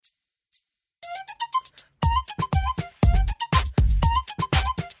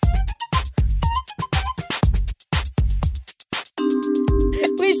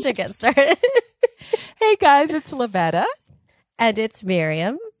should get started. Hey guys, it's Lavetta. And it's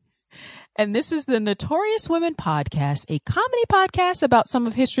Miriam. And this is the Notorious Women Podcast, a comedy podcast about some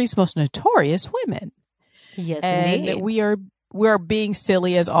of history's most notorious women. Yes, and indeed. we are being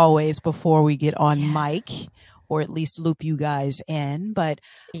silly as always before we get on mic, or at least loop you guys in. But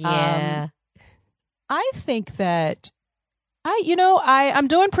yeah, I think that I'm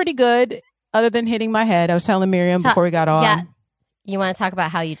doing pretty good other than hitting my head. I was telling Miriam before we got on. Yeah. You want to talk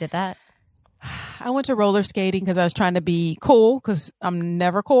about how you did that? I went to roller skating because I was trying to be cool because I'm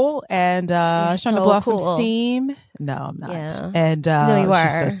never cool. And I was trying to blow off some steam. No, I'm not. Yeah. And no, you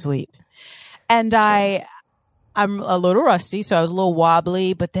are. she's so sweet. And I'm a little rusty, so I was a little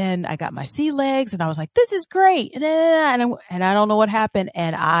wobbly, but then I got my sea legs and I was like, this is great. And I don't know what happened.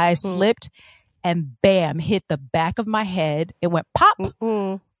 And I slipped and bam, hit the back of my head. It went pop.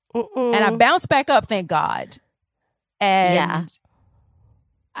 And I bounced back up, thank God. And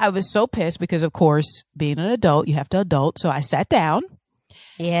I was so pissed because, of course, being an adult, you have to adult. So I sat down.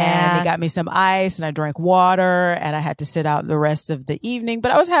 Yeah. And they got me some ice and I drank water and I had to sit out the rest of the evening.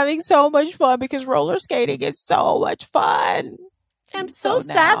 But I was having so much fun because roller skating is so much fun. I'm so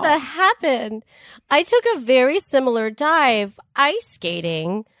sad that happened. I took a very similar dive ice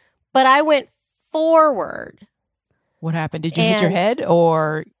skating, but I went forward. What happened? Did you hit your head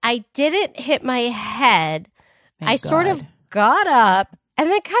or? I didn't hit my head. Thank I sort God. of got up and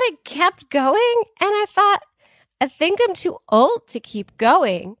then kind of kept going. And I thought, I think I'm too old to keep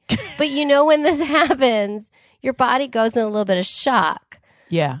going. But when this happens, your body goes in a little bit of shock.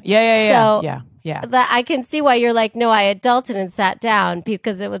 Yeah. So Yeah. that I can see why you're like, no, I adulted and sat down,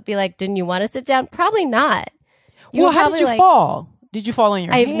 because it would be like, didn't you want to sit down? Probably not. How did you fall? Did you fall on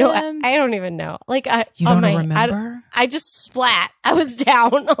your hands? I don't even know. Like you don't remember? I just splat. I was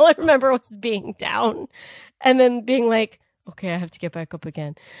down. All I remember was being down, and then being like, okay, I have to get back up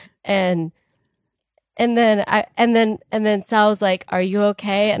again, and then Sal was like, are you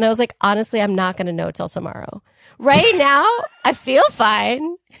okay? And I was like, honestly, I'm not going to know till tomorrow. Right now, I feel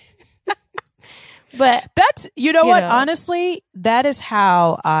fine. But that's, what? Honestly, that is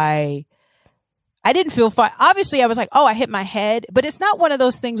how I didn't feel fine. Obviously, I was like, oh, I hit my head. But it's not one of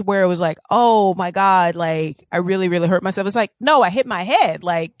those things where it was like, oh, my God, like, I really, really hurt myself. It's like, no, I hit my head.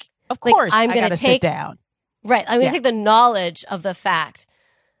 Like, of course, I got to sit down. Right. I'm going to take the knowledge of the fact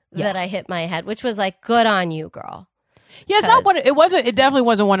that I hit my head, which was like, good on you, girl. Yeah, it's not it definitely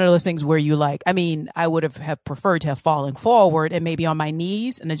wasn't one of those things where you like, I mean, I would have preferred to have fallen forward and maybe on my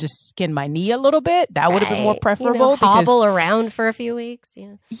knees and I just skinned my knee a little bit. That would have been more preferable. Hobble around for a few weeks.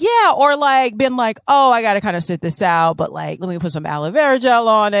 Yeah. Or like been like, oh, I got to kind of sit this out, but like, let me put some aloe vera gel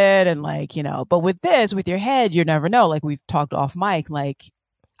on it. And like, but with your head, you never know. Like we've talked off mic, like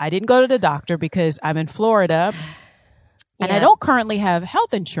I didn't go to the doctor because I'm in Florida and I don't currently have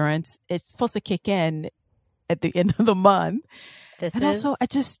health insurance. It's supposed to kick in at the end of the month. Also, I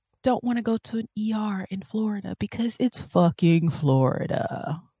just don't want to go to an ER in Florida because it's fucking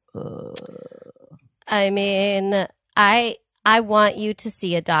Florida. I mean, I want you to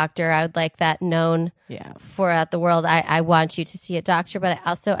see a doctor. I would like that known throughout the world. I want you to see a doctor, but I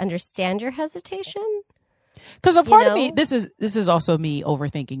also understand your hesitation. Because a part of me, this is also me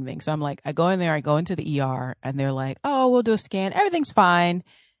overthinking things. So I'm like, I go in there, I go into the ER, and they're like, oh, we'll do a scan. Everything's fine.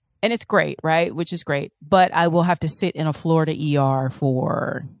 And it's great, right? Which is great. But I will have to sit in a Florida ER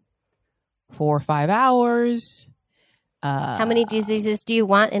for 4 or 5 hours. How many diseases do you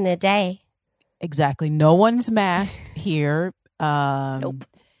want in a day? Exactly. No one's masked here. Nope.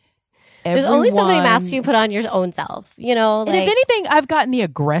 There's only so many masks you put on your own self, And if anything, I've gotten the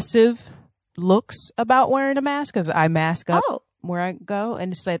aggressive looks about wearing a mask because I mask up where I go.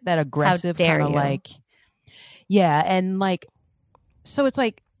 And it's like that aggressive kind of like, and like, so it's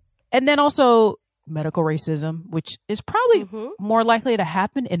like, and then also medical racism, which is probably more likely to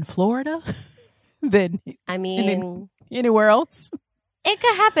happen in Florida than anywhere else. It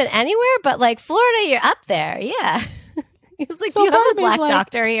could happen anywhere, but like Florida, you're up there. Yeah. It's like, do you have a black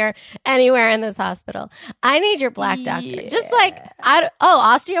doctor here anywhere in this hospital? I need your black doctor. Just like,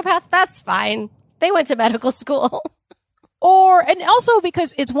 osteopath, that's fine. They went to medical school. And also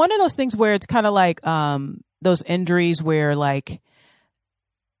because it's one of those things where it's kind of like those injuries where like,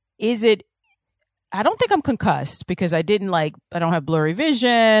 I don't think I'm concussed because I don't have blurry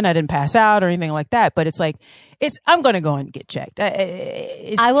vision. I didn't pass out or anything like that. But it's like, I'm going to go and get checked.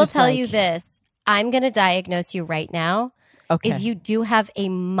 I will tell you this. I'm going to diagnose you right now. Okay. Is you do have a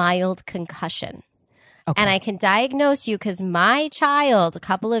mild concussion. Okay. And I can diagnose you because my child a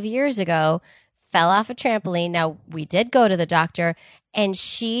couple of years ago fell off a trampoline. Now, we did go to the doctor and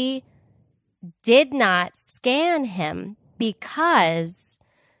she did not scan him because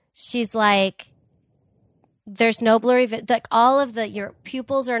she's like, there's no blurry, like all of your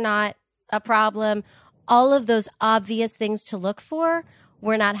pupils are not a problem. All of those obvious things to look for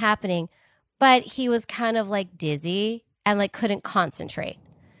were not happening. But he was kind of like dizzy and like couldn't concentrate.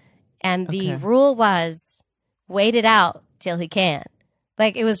 And the rule was wait it out till he can.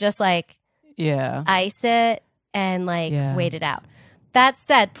 Like it was just like, ice it and like wait it out. That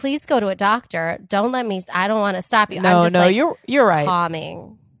said, please go to a doctor. Don't let me, I don't want to stop you. I'm just like, you're right.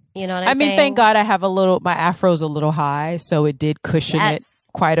 Calming. You know what I'm saying? I mean, thank God I have my afro's a little high, so it did cushion it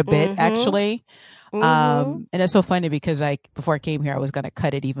quite a bit, actually. And it's so funny because before I came here, I was going to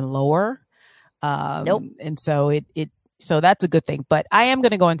cut it even lower. Nope. And so so that's a good thing. But I am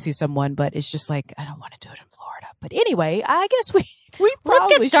going to go and see someone, but it's just like, I don't want to do it in Florida. But anyway, I guess we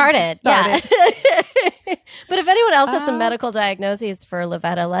let's get started. Yeah. But if anyone else has some medical diagnoses for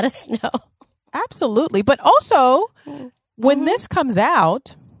Lavetta, let us know. Absolutely. But also, when this comes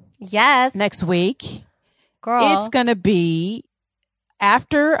out, next week, girl, it's going to be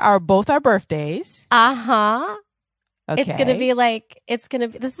after both our birthdays. Okay. It's going to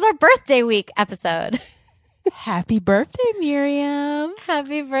be this is our birthday week episode. Happy birthday, Miriam.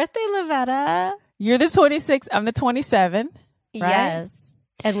 Happy birthday, Lavetta. You're the 26th. I'm the 27th. Right? Yes.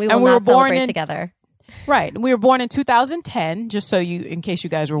 And we will not celebrate together. Right. We were born in 2010, just so in case you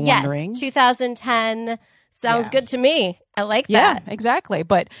guys were wondering. 2010 sounds good to me. I like that. Yeah, exactly.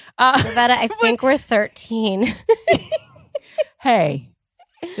 But Lavetta, I think we're 13. Hey,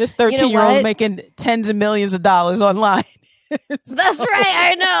 this 13-year-old making tens of millions of dollars online. That's right.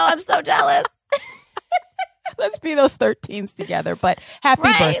 I know. I'm so jealous. Let's be those 13s together. But happy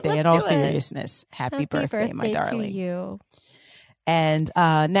birthday in all seriousness. Happy birthday, my darling. To you. And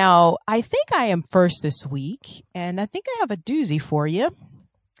now I think I am first this week, and I think I have a doozy for you.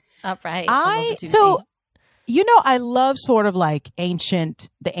 All right. I love sort of like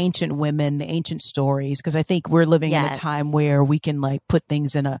the ancient women, the ancient stories, because I think we're living in a time where we can like put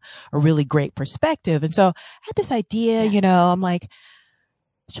things in a really great perspective. And so I had this idea, I'm like,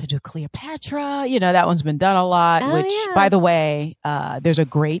 should I do Cleopatra? That one's been done a lot, by the way, there's a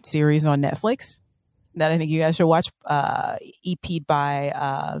great series on Netflix that I think you guys should watch, EP'd by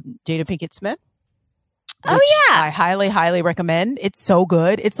Jada Pinkett Smith. I highly, highly recommend. It's so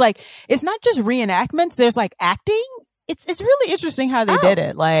good. It's like, it's not just reenactments. There's like acting. It's really interesting how they did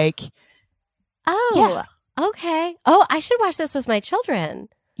it. Like, okay. Oh, I should watch this with my children.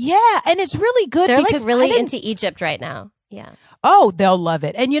 Yeah. And it's really good. They're like really into Egypt right now. Yeah. Oh, they'll love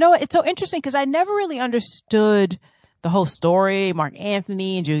it. And you know what? It's so interesting because I never really understood the whole story, Mark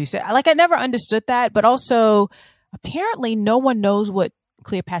Anthony and Julius. Like, I never understood that. But also, apparently, no one knows what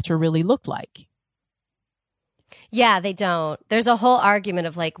Cleopatra really looked like. Yeah, they don't. There's a whole argument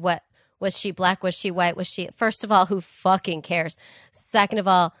of like, what was she black? Was she white? Was she? First of all, who fucking cares? Second of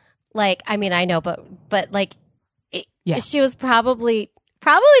all, like, I mean, I know, but like, she was probably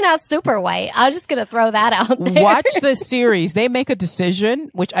not super white. I'm just gonna throw that out there. Watch this series. They make a decision,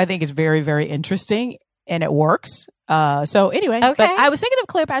 which I think is very, very interesting, and it works. So anyway, but I was thinking of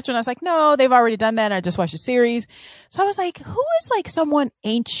Cleopatra, and I was like, no, they've already done that. And I just watched the series, so I was like, who is like someone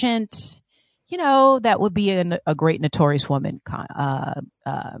ancient? That would be a great notorious woman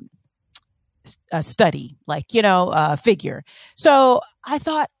study, like, figure. So I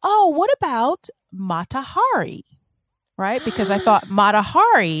thought, what about Mata Hari? Right? Because I thought Mata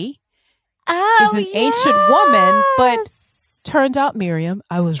Hari is an ancient woman, but turns out, Miriam,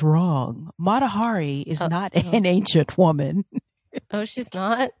 I was wrong. Mata Hari is not an ancient woman. Oh, she's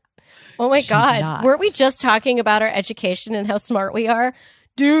not? Oh my God. Not. Weren't we just talking about our education and how smart we are?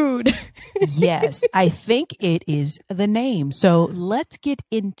 Dude. Yes, I think it is the name. So let's get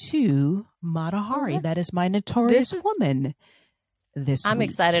into Mata Hari. That is my notorious woman this week. I'm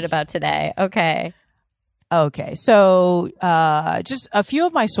excited about today. Okay. So just a few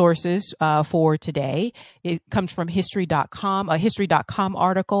of my sources for today. It comes from history.com, a history.com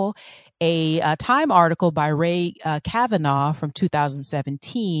article, a Time article by Ray Kavanaugh from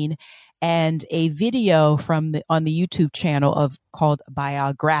 2017, and a video on the YouTube channel called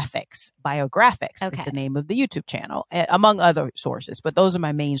Biographics. Biographics is the name of the YouTube channel, among other sources, but those are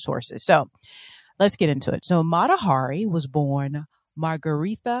my main sources. So let's get into it. So Mata Hari was born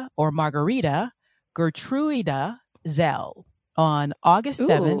Margarita Gertruida Zell on August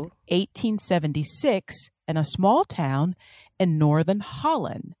 7th, 1876, in a small town in northern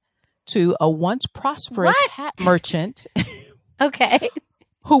Holland, to a once prosperous hat merchant. Okay.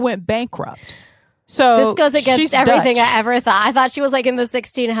 Who went bankrupt. So this goes against everything Dutch. I ever thought. I thought she was like in the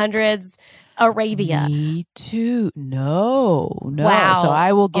 1600s Arabia. Me too. No. Wow. So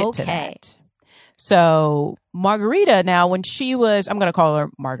I will get to that. So Margarita, now, when she was, I'm going to call her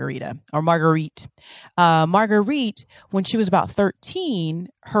Margarita or Marguerite. Marguerite, when she was about 13,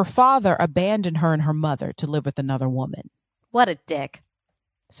 her father abandoned her and her mother to live with another woman. What a dick.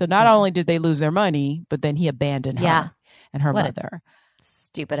 So not only did they lose their money, but then he abandoned her and her mother.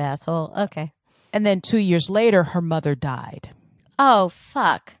 Stupid asshole. Okay. And then 2 years later, her mother died. Oh,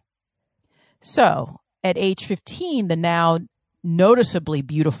 fuck. So at age 15, the now noticeably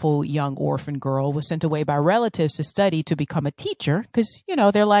beautiful young orphan girl was sent away by relatives to study to become a teacher because,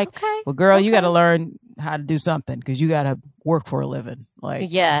 they're like, well, girl, you got to learn how to do something because you got to work for a living.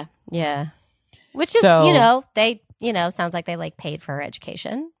 Like, yeah. Which is, they, sounds like they like paid for her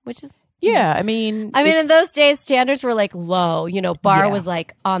education, which is. Yeah, I mean, in those days, standards were like low. Bar was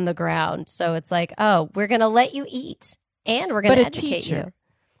like on the ground. So it's like, oh, we're going to let you eat and we're going to educate you.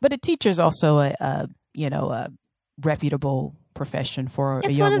 But a teacher is also a reputable profession for a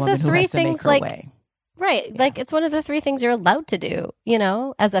young woman who has to make her way. Right. Yeah. Like it's one of the 3 things you're allowed to do,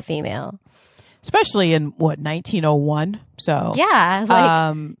 as a female. Especially in 1901. So yeah,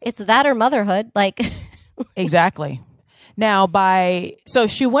 like it's that or motherhood. Like exactly. Now, so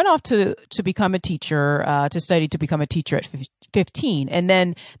she went off to become a teacher, to study to become a teacher at 15. And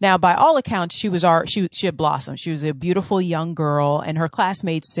then now, by all accounts, she had blossomed. She was a beautiful young girl, and her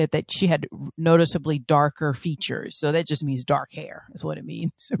classmates said that she had noticeably darker features. So that just means dark hair is what it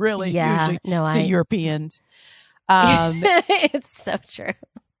means, really, usually to Europeans. It's so true.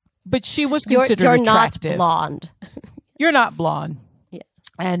 But she was considered attractive. You're not blonde. You're not blonde.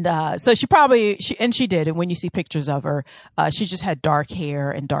 And so she did. And when you see pictures of her, she just had dark hair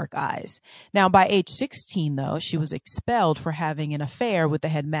and dark eyes. Now, by age 16, though, she was expelled for having an affair with the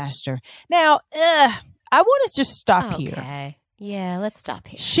headmaster. Now, I want to just stop here. Okay. Yeah, let's stop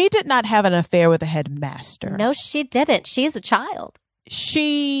here. She did not have an affair with the headmaster. No, she didn't. She's a child.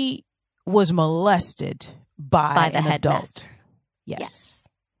 She was molested by the an headmaster. Adult. Yes.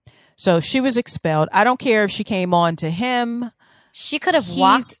 So she was expelled. I don't care if she came on to him. She could have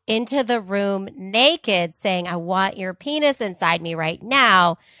walked into the room naked saying, I want your penis inside me right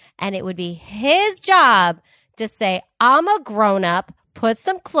now. And it would be his job to say, I'm a grown up, put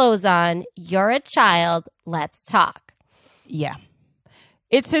some clothes on. You're a child. Let's talk. Yeah.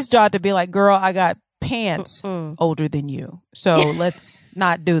 It's his job to be like, girl, I got pants older than you. So let's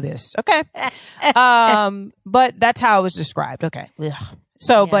not do this. Okay. But that's how it was described. Okay. Ugh.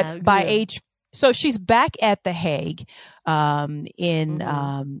 So, but by age, so she's back at The Hague, in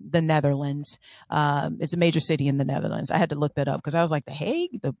the Netherlands. It's a major city in the Netherlands. I had to look that up because I was like, The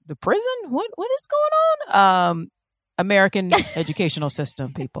Hague, the prison? What is going on? American educational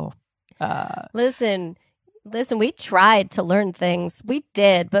system, people. Listen, we tried to learn things. We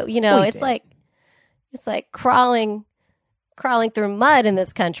did, but it's like crawling through mud in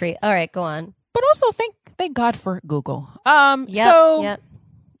this country. All right, go on. But also thank God for Google. Yep.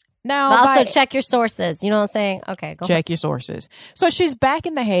 Now, but also check your sources. You know what I'm saying? Okay, go check your sources. So she's back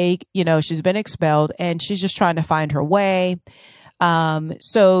in The Hague. She's been expelled, and she's just trying to find her way.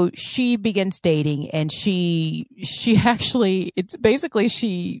 So she begins dating, and she actually, it's basically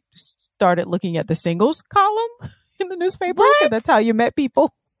she started looking at the singles column in the newspaper. And that's how you met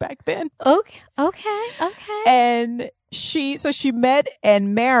people back then. Okay. And she met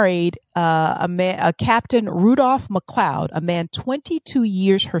and married a Captain Rudolph MacLeod, a man 22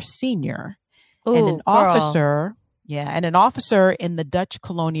 years her senior, and an officer in the Dutch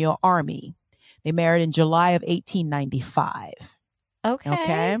colonial army. They married in July of 1895.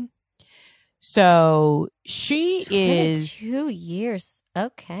 Okay. So she is 2 years.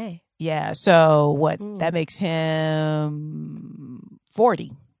 Okay. Yeah. So that makes him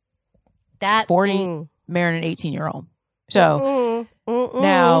 40. 40 marrying an 18-year-old. So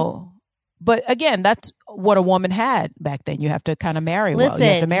now, but again, that's what a woman had back then. You have to kind of marry well. You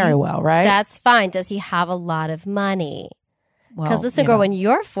have to marry well, right? That's fine. Does he have a lot of money? Because listen, girl, when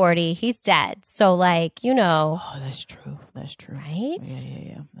you're 40, he's dead. So Oh, that's true. Right?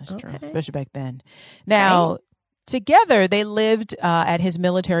 Yeah. That's true. Especially back then. Now, together, they lived at his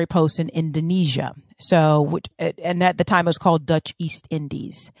military post in Indonesia. So, and at the time it was called Dutch East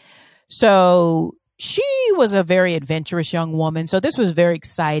Indies. So she was a very adventurous young woman. So this was very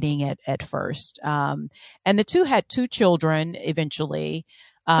exciting at first. And the two had 2 children eventually.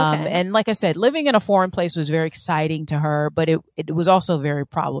 And like I said, living in a foreign place was very exciting to her, but it was also very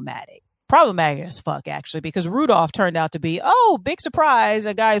problematic. Problematic as fuck, actually, because Rudolph turned out to be, big surprise,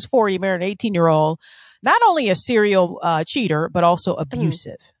 a guy is 40, married an 18-year-old, not only a serial cheater, but also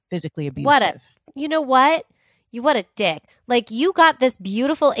abusive, physically abusive. You know what? What a dick. Like, you got this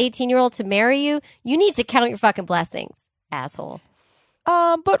beautiful 18-year-old to marry you. You need to count your fucking blessings, asshole.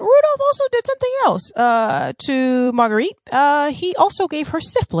 But Rudolph also did something else to Marguerite. He also gave her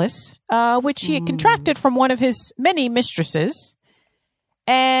syphilis, which he had contracted from one of his many mistresses,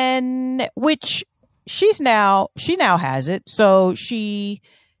 and which she now has it. So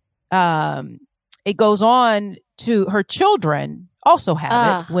it goes on to her children also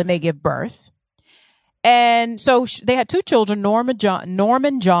have it when they give birth. And so they had two children, Norman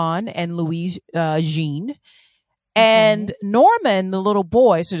John, and Louise Jean. And Norman, the little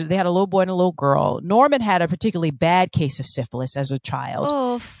boy, so they had a little boy and a little girl. Norman had a particularly bad case of syphilis as a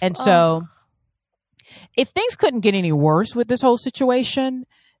child. So if things couldn't get any worse with this whole situation,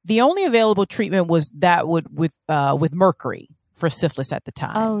 the only available treatment was with mercury for syphilis at the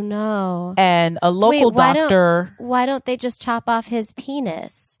time. Oh, no. And a local doctor... Why don't they just chop off his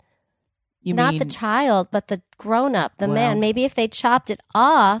penis? Not the child, but the grown-up, the man. Maybe if they chopped it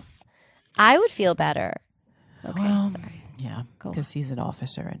off, I would feel better. Okay, sorry. Yeah, because he's an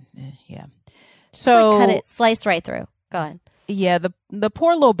officer, and yeah. So cut it, slice right through. Go ahead. Yeah, the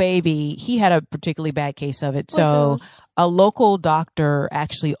poor little baby, he had a particularly bad case of it. So a local doctor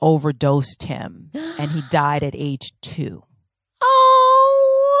actually overdosed him, and he died at age 2.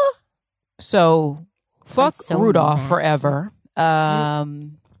 Oh, so fuck Rudolph forever.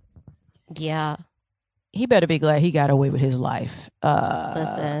 Yeah, he better be glad he got away with his life.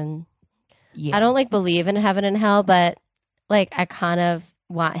 Listen. Yeah. I don't believe in heaven and hell, but I kind of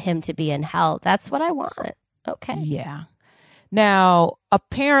want him to be in hell. That's what I want. Okay. Yeah. Now,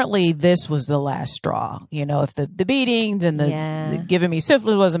 apparently this was the last straw. If the beatings and the giving me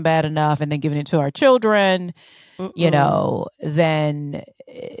syphilis wasn't bad enough and then giving it to our children, then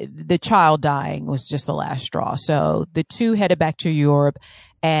the child dying was just the last straw. So the two headed back to Europe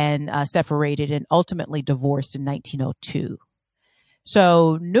and separated and ultimately divorced in 1902.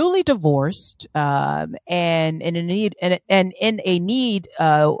 So newly divorced, and in a need,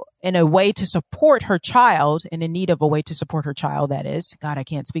 in a way to support her child, that is. God, I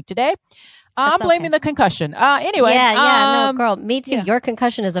can't speak today. I'm blaming the concussion. Anyway. No, girl, me too. Yeah. Your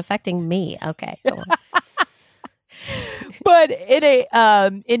concussion is affecting me. Okay, go on. But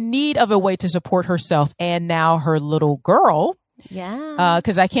in need of a way to support herself and now her little girl. Yeah.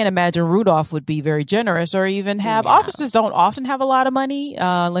 Because I can't imagine Rudolph would be very generous or even have officers don't often have a lot of money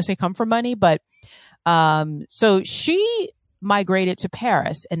unless they come from money. But so she migrated to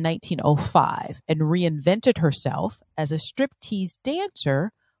Paris in 1905 and reinvented herself as a striptease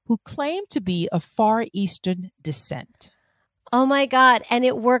dancer who claimed to be of Far Eastern descent. Oh, my God. And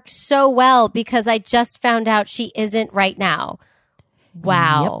it worked so well because I just found out she isn't right now.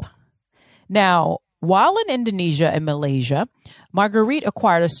 Wow. Yep. Now, while in Indonesia and Malaysia, Marguerite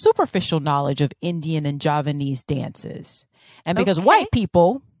acquired a superficial knowledge of Indian and Javanese dances. And because white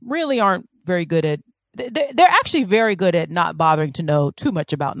people really aren't very good at, they're actually very good at not bothering to know too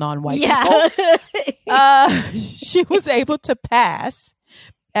much about non-white people. She was able to pass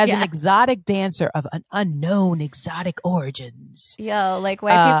as an exotic dancer of an unknown exotic origins. Yo, white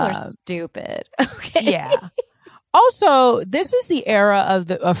people are stupid. Okay. Yeah. Also, this is the era of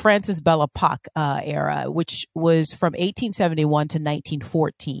the Francis Belle Époque era, which was from 1871 to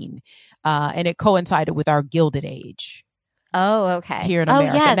 1914, and it coincided with our Gilded Age. Oh, okay. Here in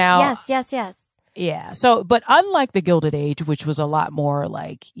America. Yes, now, yes. Yeah. So, but unlike the Gilded Age, which was a lot more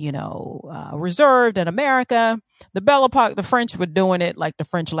reserved in America, the Belle Époque, the French were doing it like the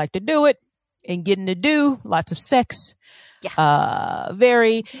French like to do it and getting to do lots of sex. Yeah.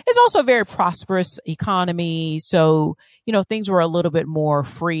 It's also a very prosperous economy. So, things were a little bit more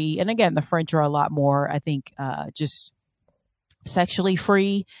free. And again, the French are a lot more, I think, just sexually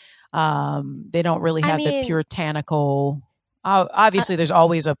free. They don't really have the puritanical, obviously there's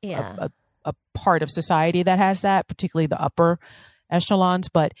always a part of society that has that, particularly the upper echelons.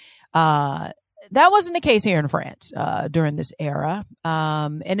 But, that wasn't the case here in France, during this era.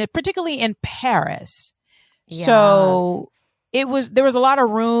 And particularly in Paris. Yes. So there was a lot of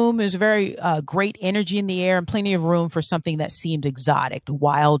room. There was very great energy in the air and plenty of room for something that seemed exotic,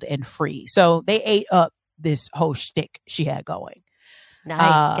 wild, and free. So they ate up this whole shtick she had going.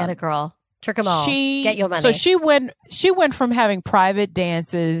 Nice. Get it, girl. Trick them all. Get your money. So she went from having private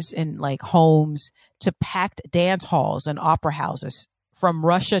dances in homes to packed dance halls and opera houses from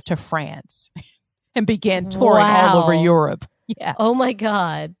Russia to France and began touring all over Europe. Yeah. Oh my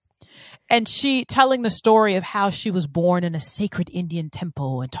God. And she telling the story of how she was born in a sacred Indian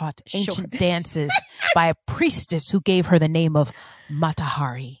temple and taught ancient dances by a priestess who gave her the name of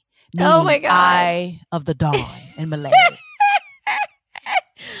Matahari, meaning Eye of the Dawn in Malay.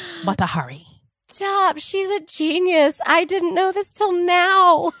 Matahari. Stop. She's a genius. I didn't know this till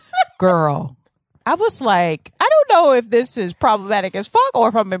now. Girl. I was like, I don't know if this is problematic as fuck or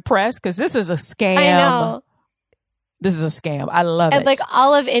if I'm impressed because this is a scam. I know. This is a scam. I love it. And like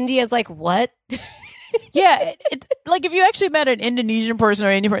all of India is like, what? Yeah, it's like if you actually met an Indonesian person or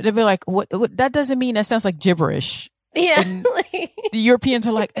any person, they'd be like, what? That doesn't mean, that sounds like gibberish. Yeah. The Europeans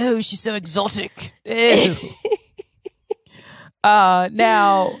are like, oh, she's so exotic. Ew.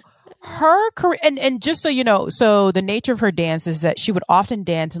 Now, her career, and just so you know, so the nature of her dance is that she would often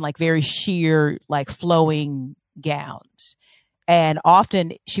dance in like very sheer, like flowing gowns. And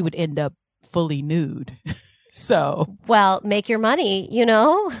often she would end up fully nude. So, well, make your money, you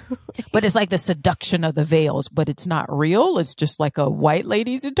know? But it's like the seduction of the veils, but it's not real. It's just like a white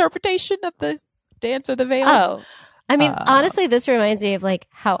lady's interpretation of the dance of the veils. Oh, I mean, honestly, this reminds me of like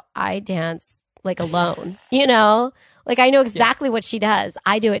how I dance like alone, you know? Like I know exactly what she does.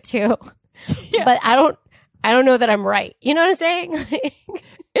 I do it too. Yeah. But I don't know that I'm right. You know what I'm saying?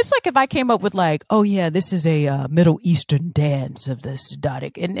 It's like if I came up with like, oh yeah, this is a Middle Eastern dance of the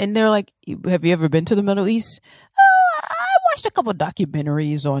Sadotic. And they're like, have you ever been to the Middle East? I watched a couple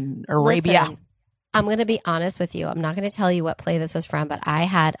documentaries on Arabia. Listen, I'm going to be honest with you. I'm not going to tell you what play this was from, but I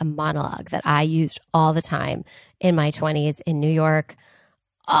had a monologue that I used all the time in my 20s in New York,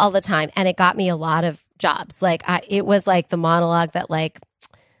 all the time. And it got me a lot of jobs. Like it was like the monologue that like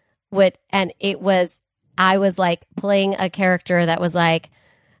I was like playing a character that was like,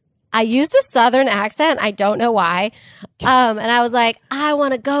 I used a Southern accent. I don't know why. And I was like, I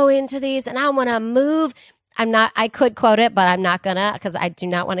want to go into these and I want to move. I could quote it, but I'm not gonna, because I do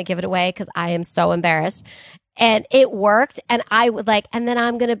not want to give it away because I am so embarrassed. And it worked. And I would like, and then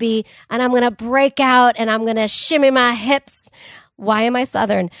I'm going to break out and I'm going to shimmy my hips. Why am I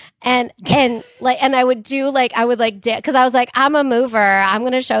Southern? And I would do like, I would like dance because I was like, I'm a mover. I'm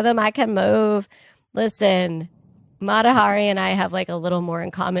going to show them I can move. Listen, Matahari and I have like a little more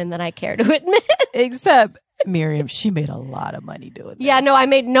in common than I care to admit. Except Miriam, she made a lot of money doing this. Yeah, no, I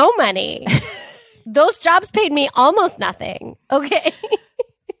made no money. Those jobs paid me almost nothing. Okay.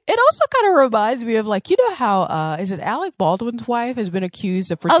 It also kind of reminds me of like, you know how, is it Alec Baldwin's wife has been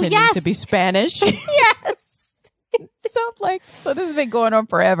accused of pretending to be Spanish? Yes. So this has been going on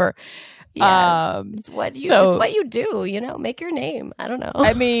forever. Yes. It's what you do, you know, make your name. I don't know.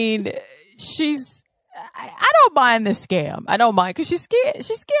 I mean, I don't mind this scam. I don't mind because she's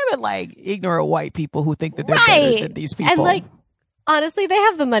scamming like ignorant white people who think that they're better than these people. And like, honestly, they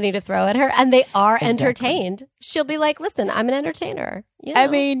have the money to throw at her and they are entertained. She'll be like, listen, I'm an entertainer. You know? I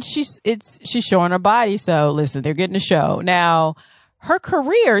mean, she's showing her body. So listen, they're getting a show. Now, her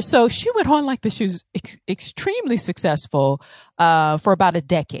career, so she went on like this. She was extremely successful for about a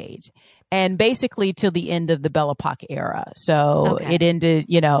decade. And basically till the end of the Belle Epoque era. So it ended,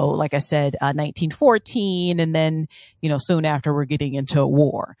 you know, like I said, 1914. And then, you know, soon after we're getting into a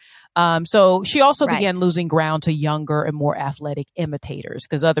war. So she also began losing ground to younger and more athletic imitators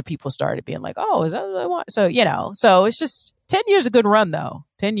because other people started being like, oh, is that what I want? So, you know, so it's just 10 years a good run, though.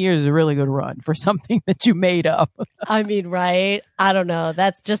 10 years is a really good run for something that you made up. I mean, right? I don't know.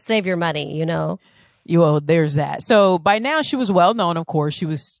 That's just save your money, you know? There's that. So by now she was well known, of course. She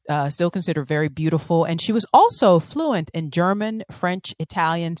was still considered very beautiful. And she was also fluent in German, French,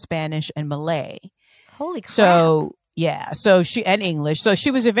 Italian, Spanish, and Malay. Holy crap. So, yeah. So and English. So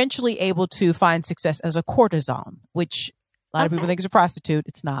she was eventually able to find success as a courtesan, which a lot of people think is a prostitute.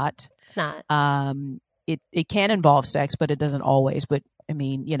 It's not. It's not. It can involve sex, but it doesn't always. But I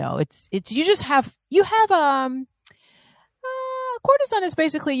mean, you know, it's courtesan is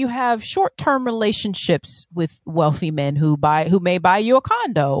basically you have short-term relationships with wealthy men who may buy you a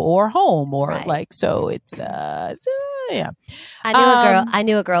condo or home or like, so it's yeah. I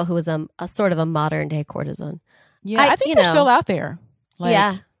knew a girl who was a sort of a modern day courtesan. Yeah, I think they're still out there. Like,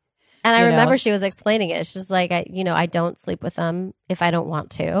 yeah. And I remember she was explaining it. It's just like, I don't sleep with them if I don't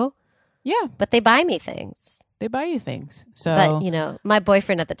want to. Yeah. But they buy me things. They buy you things. So, but, you know, my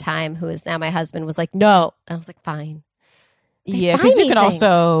boyfriend at the time, who is now my husband, was like, no. And I was like, fine. Yeah, because you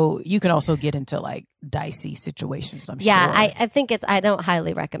can also get into like dicey situations. I'm sure. I think I don't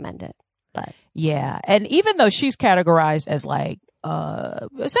highly recommend it, but yeah. And even though she's categorized as like a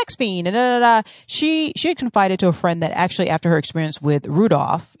sex fiend and she had confided to a friend that actually after her experience with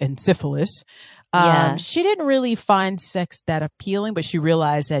Rudolph and syphilis, she didn't really find sex that appealing, but she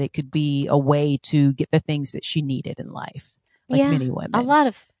realized that it could be a way to get the things that she needed in life. Like many women, a lot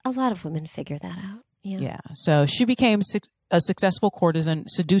of women figure that out. Yeah. So she became a successful courtesan,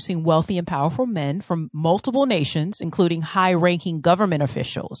 seducing wealthy and powerful men from multiple nations, including high-ranking government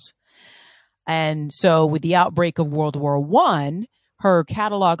officials. And so with the outbreak of World War I, her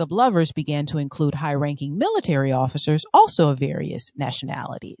catalog of lovers began to include high-ranking military officers, also of various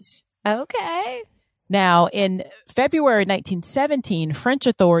nationalities. Okay. Now, in February 1917, French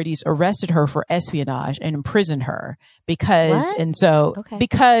authorities arrested her for espionage and imprisoned her because, What?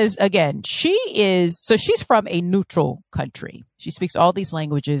 because again, she's from a neutral country. She speaks all these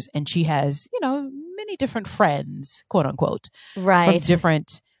languages and she has, many different friends, quote unquote, Right. from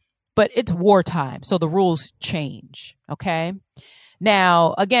different, but it's wartime. So the rules change. Okay.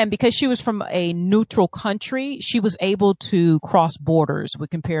 Now, again, because she was from a neutral country, she was able to cross borders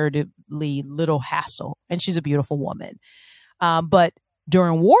with comparatively little hassle. And she's a beautiful woman. But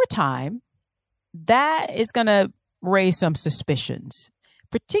during wartime, that is going to raise some suspicions,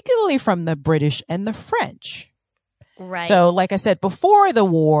 particularly from the British and the French. Right. So, like I said, before the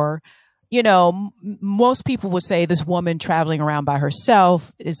war, most people would say this woman traveling around by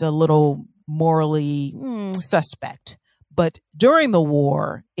herself is a little morally suspect. But during the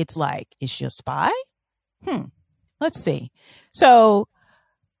war, it's like, is she a spy? Let's see. So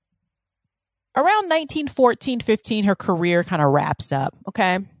around 1914-15, her career kind of wraps up.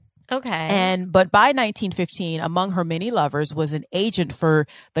 Okay. But by 1915, among her many lovers was an agent for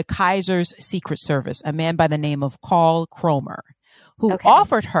the Kaiser's Secret Service, a man by the name of Karl Kromer, who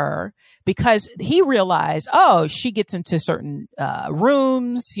offered her, because he realized, she gets into certain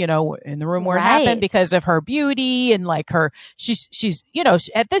rooms, in the room where it happened because of her beauty and like she's she's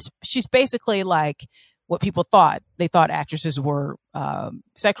basically like what people thought. They thought actresses were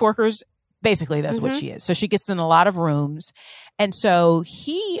sex workers. Basically, that's what she is. So she gets in a lot of rooms. And so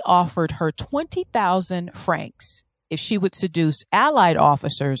he offered her 20,000 francs if she would seduce Allied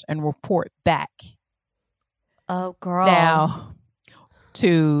officers and report back. Oh, girl. Now,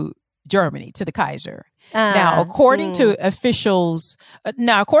 to Germany, to the Kaiser. Now, according to the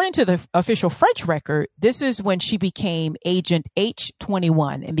official French record, this is when she became Agent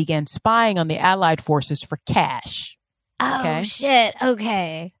H21 and began spying on the Allied forces for cash. Oh, shit.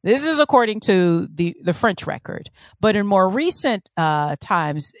 Okay. This is according to the French record. But in more recent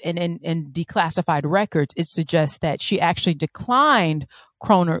times, in declassified records, it suggests that she actually declined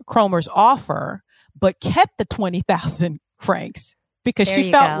Kromer's offer, but kept the 20,000 francs. Because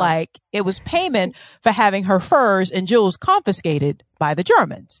she felt like it was payment for having her furs and jewels confiscated by the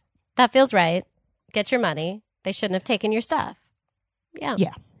Germans. That feels right. Get your money. They shouldn't have taken your stuff. Yeah.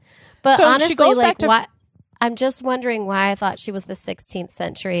 Yeah. But so honestly, she goes back to, why, I'm just wondering why I thought she was the 16th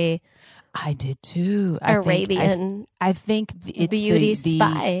century. I did too. Arabian. I think it's beauty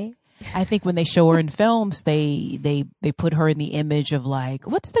spy. I think when they show her in films, they put her in the image of like,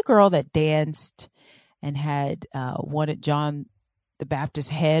 what's the girl that danced and had wanted John the Baptist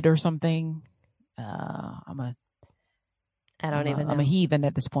head or something? I don't even know. I'm a heathen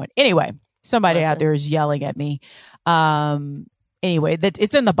at this point. Anyway, somebody out there is yelling at me. Anyway,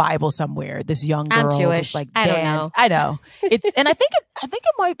 it's in the Bible somewhere. This young girl, I'm Jewish. Like I don't know. I know it's, and I think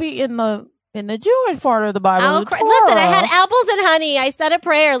it might be in the Jewish part of the Bible. Listen, I had apples and honey. I said a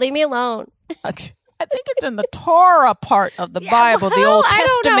prayer. Leave me alone. I think it's in the Torah part of the Bible, the Old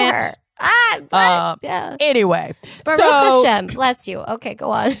Testament. I don't know her. Yeah. Anyway, Baruch Hashem, bless you. Okay, go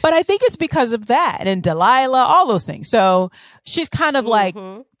on. But I think it's because of that and Delilah, all those things. So she's kind of like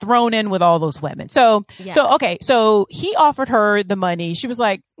thrown in with all those women. So he offered her the money. She was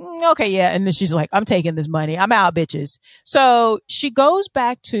like, okay, yeah. And then she's like, I'm taking this money. I'm out, bitches. So she goes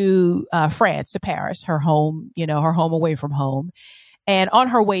back to France, to Paris, her home, her home away from home. And on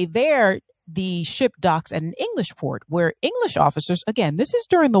her way there, the ship docks at an English port where English officers, again, this is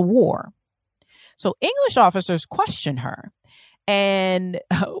during the war. So English officers question her. And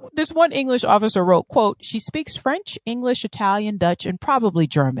this one English officer wrote, quote, she speaks French, English, Italian, Dutch, and probably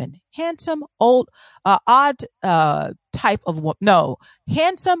German. Handsome, bold type of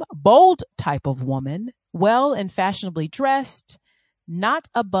woman, well and fashionably dressed, not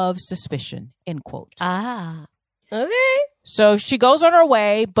above suspicion, end quote. Okay. So she goes on her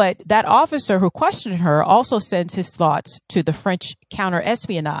way, but that officer who questioned her also sends his thoughts to the French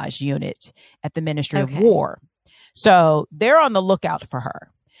counter-espionage unit at the Ministry of War. So they're on the lookout for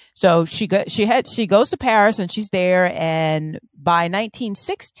her. So she goes to Paris and she's there. And by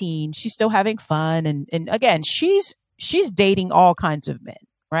 1916, she's still having fun. And again, she's dating all kinds of men,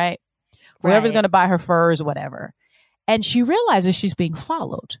 right? Whoever's going to buy her furs, whatever. And she realizes she's being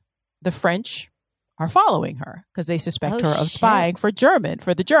followed. The French are following her because they suspect her of spying for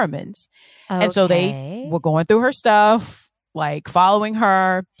the Germans. Okay. And so they were going through her stuff, like following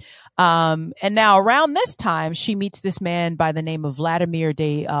her. And now around this time, she meets this man by the name of Vladimir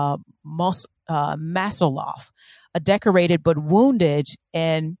de Maslov, a decorated but wounded,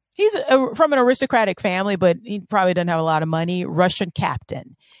 and he's from an aristocratic family, but he probably doesn't have a lot of money, Russian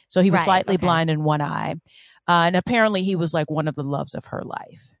captain. So he was slightly blind in one eye. And apparently he was like one of the loves of her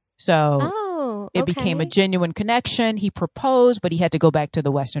life. So it became a genuine connection. He proposed, but he had to go back to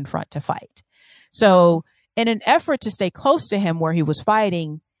the Western Front to fight. So in an effort to stay close to him where he was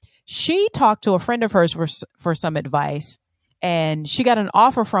fighting, she talked to a friend of hers for some advice. And she got an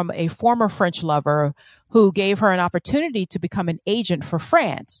offer from a former French lover who gave her an opportunity to become an agent for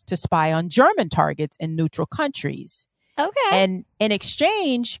France to spy on German targets in neutral countries. Okay. And in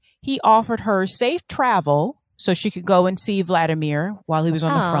exchange, he offered her safe travel so she could go and see Vladimir while he was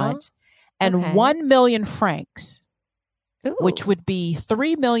on the front, and 1 million francs, which would be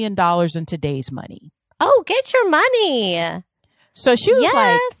 $3 million in today's money. Oh, get your money. So she was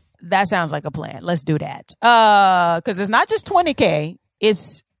like, that sounds like a plan. Let's do that. Because it's not just $20K.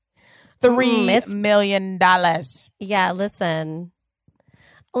 It's $3 million. Yeah, listen.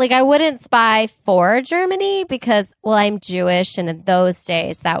 Like, I wouldn't spy for Germany because, well, I'm Jewish, and in those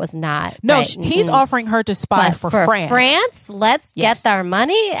days, that was not. No, right. He's offering her to spy for France. France, let's get our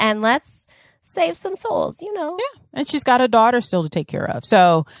money and let's save some souls, you know? Yeah. And she's got a daughter still to take care of.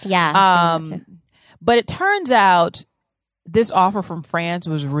 So, but it turns out this offer from France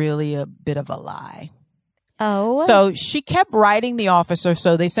was really a bit of a lie. Oh. So she kept writing the officer.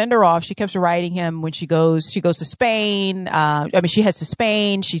 So they send her off. She keeps writing him when she goes to Spain. She heads to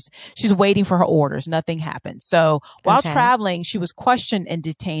Spain. She's waiting for her orders. Nothing happens. So while traveling, she was questioned and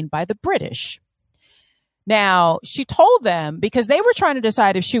detained by the British. Now, she told them, because they were trying to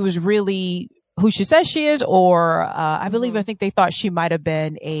decide if she was really who she says she is, or I think they thought she might have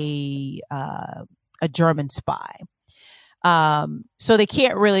been a German spy. So they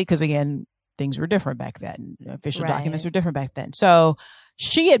can't really, because again, things were different back then. Official documents were different back then. So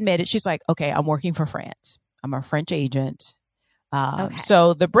she admitted, she's like, okay, I'm working for France. I'm a French agent.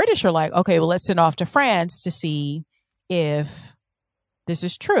 So the British are like, okay, well, let's send off to France to see if this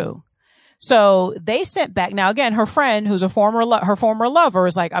is true. So they sent back. Now, again, her friend, who's her former lover,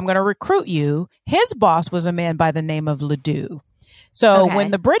 is like, I'm going to recruit you. His boss was a man by the name of Ledoux. So when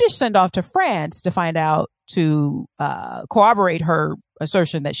the British send off to France to find out, to corroborate her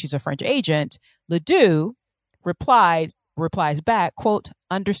assertion that she's a French agent, Ledoux replies back, quote,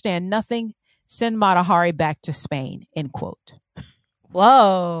 understand nothing, send Matahari back to Spain, end quote.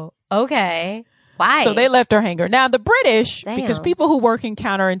 Whoa. Okay. Why? So they left her hanging. Now the British, because people who work in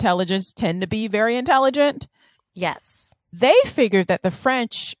counterintelligence tend to be very intelligent. Yes. They figured that the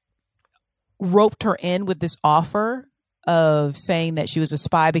French roped her in with this offer of saying that she was a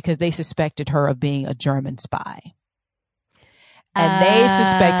spy because they suspected her of being a German spy. And they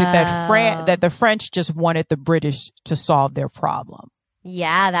suspected that the French just wanted the British to solve their problem.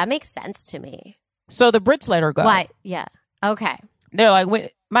 Yeah, that makes sense to me. So the Brits let her go. Why? Yeah. Okay. They're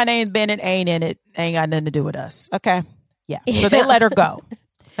like, my name's Bennett, ain't in it. Ain't got nothing to do with us. Okay. Yeah. So they let her go.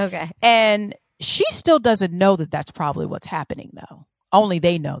 Okay. And she still doesn't know that that's probably what's happening, though. Only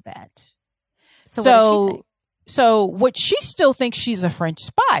they know that. So what does she think? So what she still thinks she's a French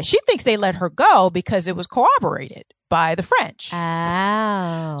spy. She thinks they let her go because it was corroborated by the French.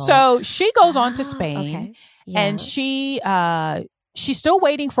 Oh. So she goes on to Spain and she's still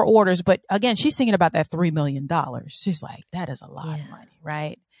waiting for orders. But again, she's thinking about that $3 million. She's like, that is a lot of money,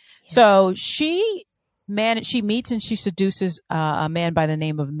 right? Yeah. So she meets and she seduces a man by the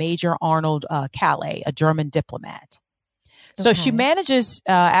name of Major Arnold Calais, a German diplomat. So she manages,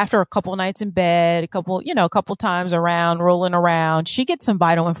 after a couple nights in bed, a couple times rolling around, she gets some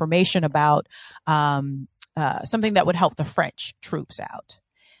vital information about something that would help the French troops out.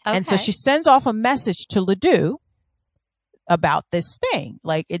 Okay. And so she sends off a message to Ledoux about this thing.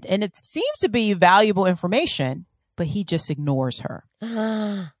 And it seems to be valuable information, but he just ignores her.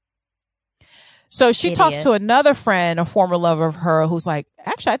 So she talks to another friend, a former lover of her, who's like,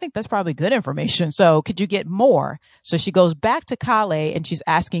 actually, I think that's probably good information. So could you get more? So she goes back to Calais and she's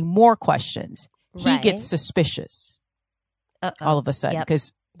asking more questions. He gets suspicious all of a sudden,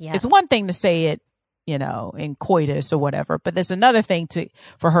 because it's one thing to say it, in coitus or whatever, but there's another thing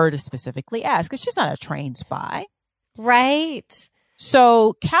for her to specifically ask, because she's not a trained spy. Right.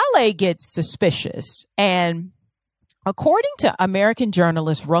 So Calais gets suspicious, and according to American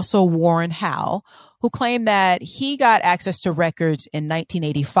journalist Russell Warren Howe, who claimed that he got access to records in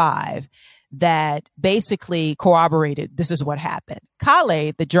 1985 that basically corroborated this is what happened.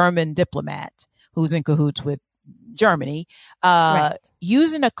 Calais, the German diplomat who's in cahoots with Germany,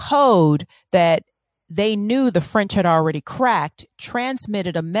 using a code that they knew the French had already cracked,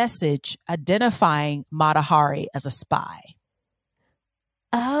 transmitted a message identifying Matahari as a spy.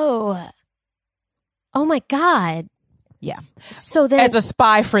 Oh my God. Yeah. So then, as a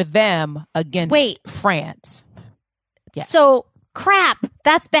spy for them against France. Yes. So crap.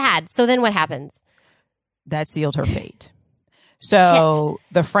 That's bad. So then what happens? That sealed her fate. So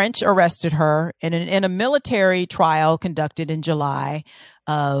the French arrested her in a military trial conducted in July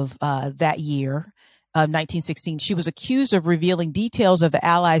of that year of 1916. She was accused of revealing details of the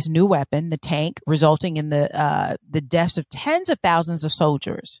Allies' new weapon, the tank, resulting in the deaths of tens of thousands of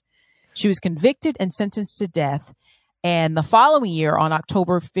soldiers. She was convicted and sentenced to death. And the following year, on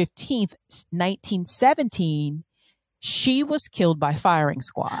October 15th, 1917, she was killed by firing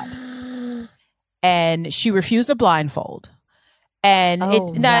squad. And she refused a blindfold. And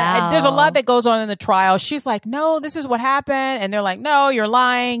there's a lot that goes on in the trial. She's like, no, this is what happened. And they're like, no, you're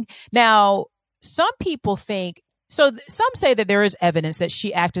lying. Now, some people think, some say that there is evidence that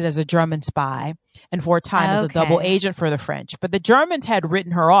she acted as a German spy and for a time as a double agent for the French. But the Germans had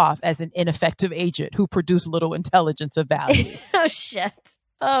written her off as an ineffective agent who produced little intelligence of value. Oh, shit.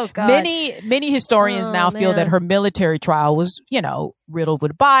 Oh, God. Many historians now feel that her military trial was, riddled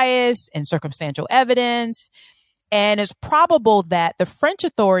with bias and circumstantial evidence. And it's probable that the French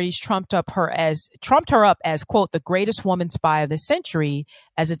authorities trumped her up as, quote, the greatest woman spy of the century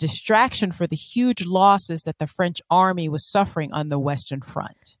as a distraction for the huge losses that the French army was suffering on the Western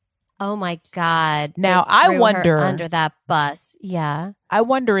Front. Oh, my God. Now, I wonder under that bus. Yeah. I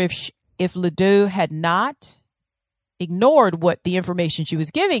wonder if Ledoux had not ignored what the information she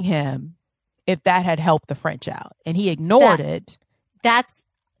was giving him, if that had helped the French out. And he ignored it. That's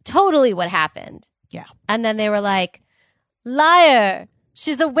totally what happened. Yeah. And then they were like, liar,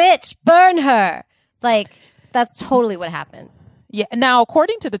 she's a witch, burn her. Like, that's totally what happened. Yeah. Now,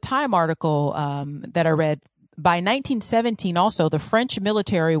 according to the Time article that I read, by 1917 also, the French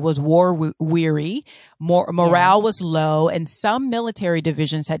military was war-weary, morale was low, and some military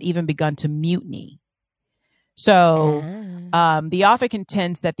divisions had even begun to mutiny. So the author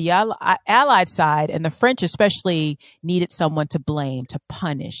contends that the Allied side and the French especially needed someone to blame, to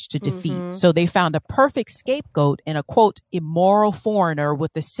punish, to defeat. So they found a perfect scapegoat in a, quote, immoral foreigner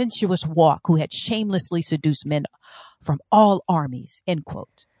with a sensuous walk who had shamelessly seduced men from all armies, end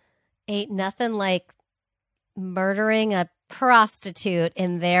quote. Ain't nothing like murdering a prostitute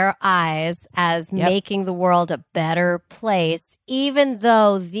in their eyes as making the world a better place, even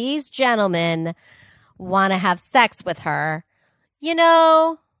though these gentlemen want to have sex with her.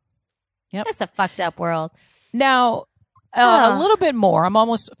 It's a fucked up world. Now, a little bit more. I'm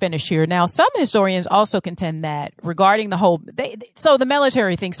almost finished here. Now, some historians also contend that regarding the whole, so the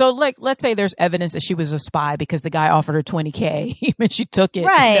military thing. So, like, let's say there's evidence that she was a spy because the guy offered her $20K, even she took it,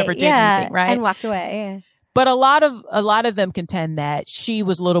 and never did anything, right? And walked away. Yeah. But a lot of them contend that she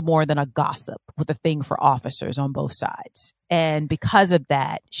was little more than a gossip with a thing for officers on both sides, and because of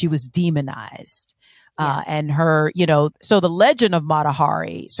that, she was demonized. And her, so the legend of Mata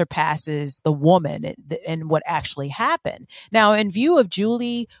Hari surpasses the woman and what actually happened. Now, in view of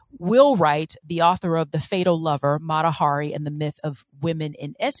Julie Wheelwright, the author of The Fatal Lover, Mata Hari and the Myth of Women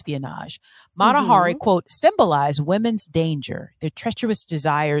in Espionage, Mata Hari, quote, symbolized women's danger, their treacherous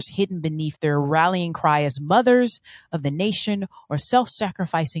desires hidden beneath their rallying cry as mothers of the nation or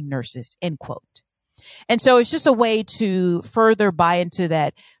self-sacrificing nurses, end quote. And so it's just a way to further buy into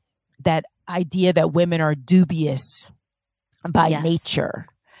that idea that women are dubious by nature,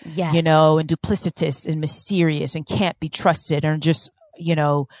 and duplicitous and mysterious and can't be trusted and just,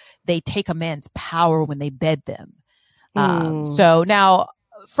 they take a man's power when they bed them. So now,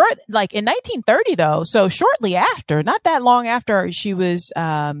 like in 1930 though, so shortly after, not that long after she was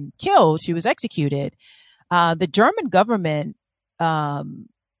killed, she was executed, the German government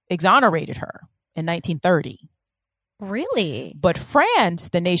exonerated her in 1930. Really? But France,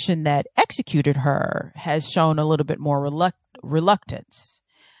 the nation that executed her, has shown a little bit more reluctance,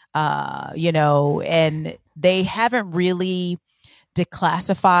 and they haven't really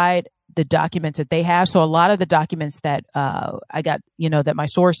declassified the documents that they have. So a lot of the documents that I got, that my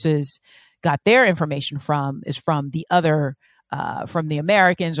sources got their information from is from the other, from the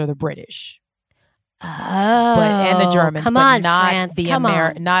Americans or the British. And the Germans, not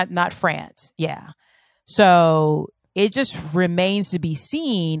France. Not France. Yeah. So it just remains to be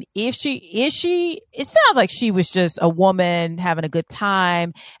seen if it sounds like she was just a woman having a good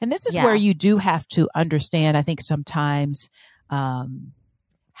time. And this is where you do have to understand, I think sometimes,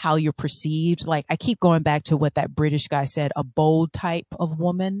 how you're perceived. Like I keep going back to what that British guy said, a bold type of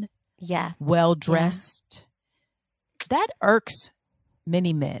woman. Yeah. Well dressed. Yeah. That irks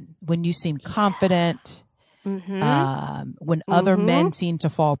many men when you seem confident. When other men seem to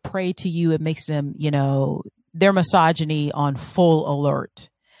fall prey to you, it makes them, their misogyny on full alert.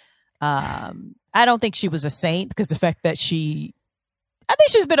 I don't think she was a saint because the fact that I think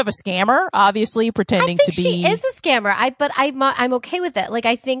she's a bit of a scammer, obviously, pretending to be. She is a scammer. But I'm okay with it. Like,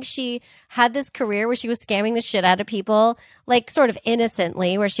 I think she had this career where she was scamming the shit out of people, like sort of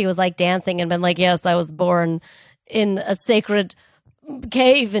innocently, where she was like dancing and been like, yes, I was born in a sacred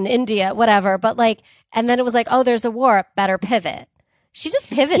cave in India, whatever. But like, and then it was like, oh, there's a war, better pivot. She just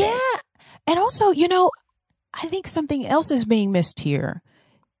pivoted. Yeah. And also, I think something else is being missed here.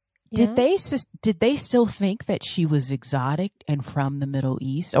 Did they still think that she was exotic and from the Middle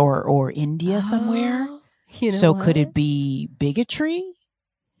East or India somewhere? So could it be bigotry?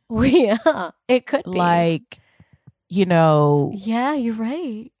 Well, yeah, it could be. Like, Yeah, you're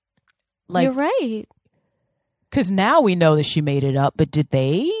right. You're right. Because now we know that she made it up, but did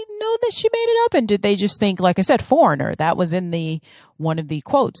they know that she made it up? And did they just think, like I said, foreigner? That was in one of the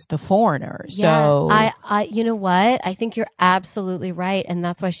quotes, the foreigner. Yeah, so I you know what? I think you're absolutely right. And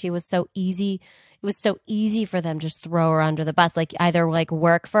that's why she was so easy. It was so easy for them just throw her under the bus, like either like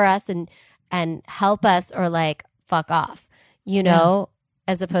work for us and help us or like fuck off,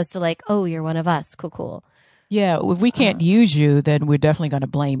 as opposed to like, oh, you're one of us. Cool. Yeah, if we can't use you, then we're definitely going to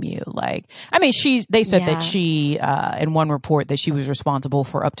blame you. Like, I mean, they said that she, in one report, that she was responsible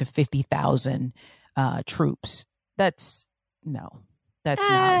for up to 50,000 troops. That's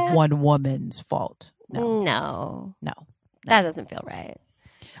not one woman's fault. No. That doesn't feel right.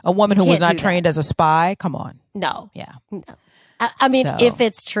 A woman who was not trained as a spy? Come on. No. Yeah. No. I mean, if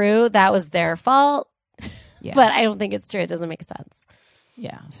it's true, that was their fault. Yeah. But I don't think it's true. It doesn't make sense.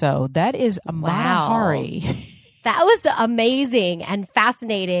 Yeah. So that is Mata Hari. That was amazing and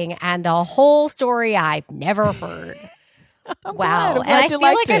fascinating and a whole story I've never heard. Wow. And I feel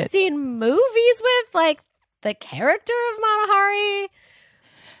like I've seen movies with like the character of Mata Hari.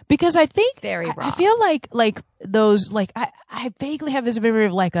 Because I think very wrong. I feel like those like I vaguely have this memory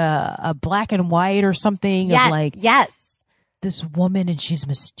of like a black and white or something. Yes. Of like this woman and she's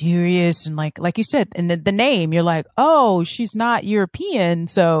mysterious and like you said, and the name, you're like, oh, she's not European.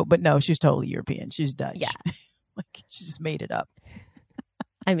 So, but no, she's totally European. She's Dutch. Yeah. Like she just made it up.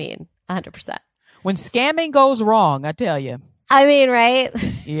 I mean, 100%. When scamming goes wrong, I tell you. I mean, right?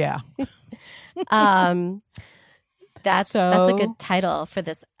 Yeah. That's a good title for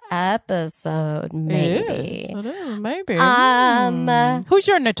this episode, maybe. Maybe. Who's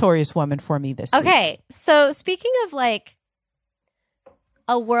your notorious woman for me this week? Okay, so speaking of like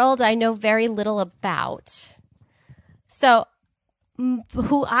a world I know very little about, so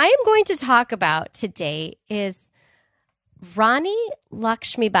who I am going to talk about today is Rani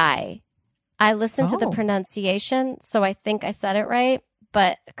Lakshmibai. I listened to the pronunciation, so I think I said it right,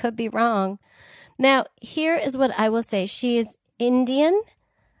 but it could be wrong. Now, here is what I will say. She is Indian,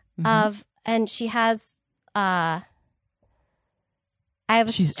 and she has I have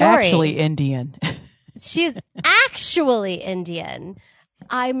a She's story. actually Indian. She's actually Indian.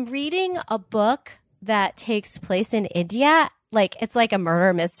 I'm reading a book that takes place in India. Like, it's like a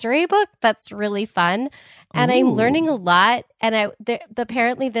murder mystery book that's really fun. And I'm learning a lot. And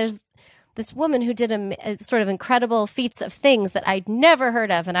apparently there's this woman who did a sort of incredible feats of things that I'd never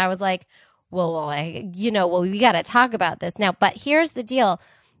heard of. And I was like, well, we got to talk about this now. But here's the deal.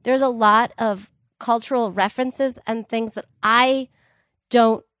 There's a lot of cultural references and things that I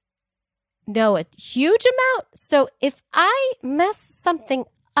don't know a huge amount. So if I mess something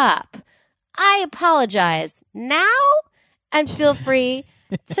up, I apologize now and feel free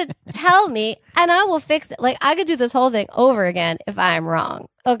to tell me and I will fix it. Like, I could do this whole thing over again if I'm wrong.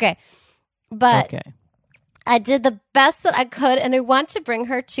 Okay. But I did the best that I could, and I want to bring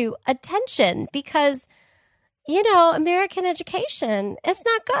her to attention because, American education is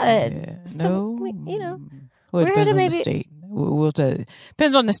not good. Yeah, so, well, it depends on the state. We'll tell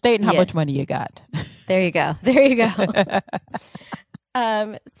depends on the state and how much money you got. There you go.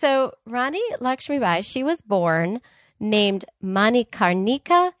 So Rani Lakshmibai, she was born named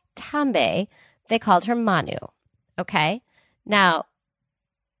Manikarnika Tambe. They called her Manu. Okay. Now,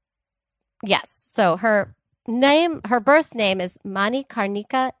 yes. So her birth name is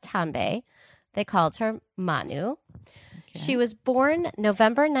Manikarnika Tambe. They called her Manu. Okay. She was born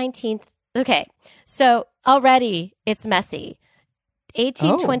November 19th. Okay. So already it's messy.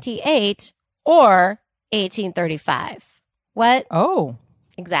 1828 or 1835. What? Oh.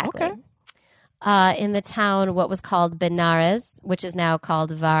 Exactly. Okay. In the town, what was called Benares, which is now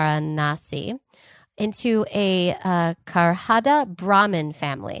called Varanasi, into a Karhada Brahmin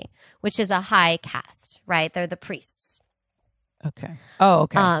family, which is a high caste, right? They're the priests. Okay. Oh,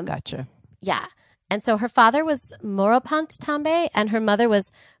 okay. Gotcha. Yeah. And so her father was Moropant Tambe and her mother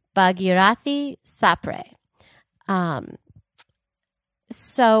was Bhagirathi Sapre.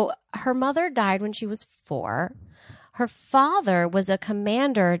 So her mother died when she was 4. Her father was a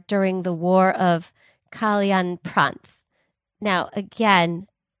commander during the War of Kalyan-Pranth. Now, again,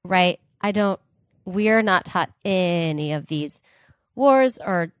 right, we're not taught any of these wars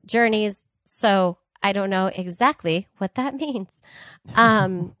or journeys, so I don't know exactly what that means.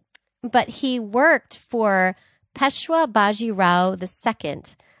 But he worked for Peshwa Baji Rao II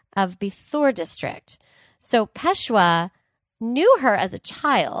of Bithur district. So Peshwa knew her as a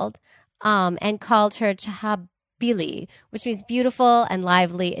child and called her Chahabili, which means beautiful and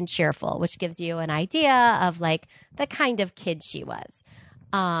lively and cheerful, which gives you an idea of like the kind of kid she was.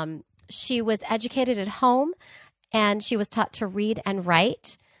 She was educated at home and she was taught to read and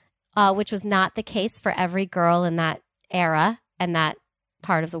write, which was not the case for every girl in that era and that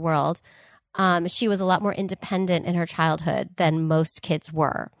part of the world. She was a lot more independent in her childhood than most kids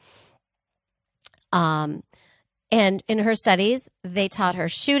were. And in her studies, they taught her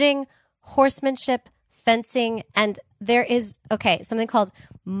shooting, horsemanship, fencing, and there is, something called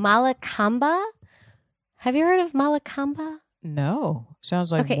Malakamba. Have you heard of Malakamba? No.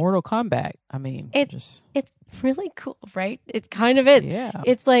 Sounds like Mortal Kombat. I mean, it's really cool, right? It kind of is. Yeah.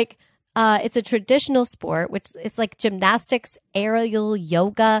 It's like, it's a traditional sport, which it's like gymnastics, aerial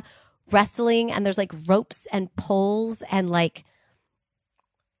yoga, wrestling, and there's like ropes and poles and like,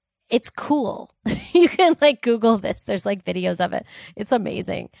 it's cool. You can like Google this. There's like videos of it. It's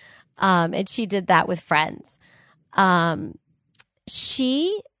amazing. And she did that with friends.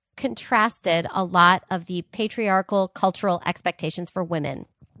 She contrasted a lot of the patriarchal cultural expectations for women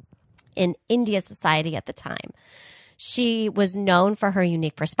in India's society at the time. She was known for her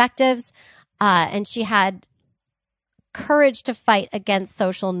unique perspectives, and she had courage to fight against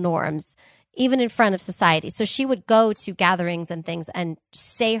social norms, even in front of society. So she would go to gatherings and things and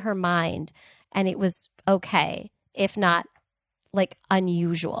say her mind, and it was okay, if not like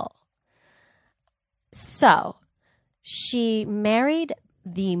unusual. So she married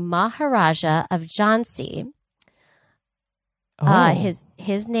the Maharaja of Jhansi.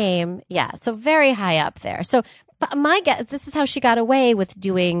 His name, so very high up there. So my guess, this is how she got away with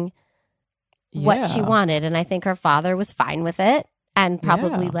doing what she wanted, and I think her father was fine with it and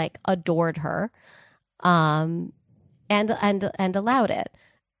probably like adored her, and allowed it,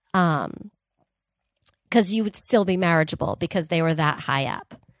 because you would still be marriageable because they were that high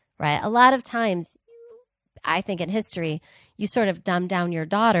up, right? A lot of times, I think in history, you sort of dumb down your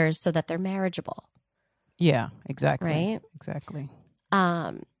daughters so that they're marriageable. Yeah, exactly. Right? Exactly.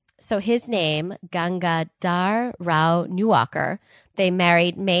 So his name, Gangadhar Rao Newalkar, they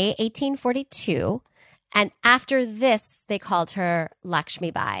married May 1842. And after this, they called her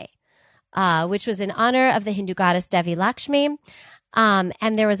Lakshmi Bai, which was in honor of the Hindu goddess Devi Lakshmi.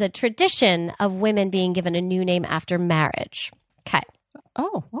 And there was a tradition of women being given a new name after marriage. Okay.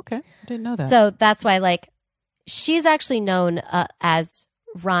 Oh, okay. I didn't know that. So that's why, like, she's actually known as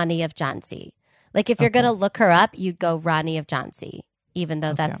Rani of Jhansi. Like, if you're going to look her up, you'd go Rani of Jhansi, even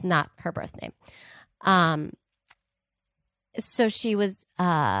though that's not her birth name. So she was,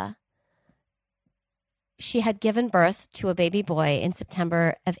 she had given birth to a baby boy in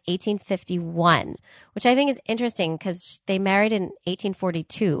September of 1851, which I think is interesting because they married in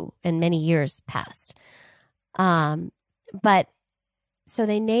 1842 and many years passed. But so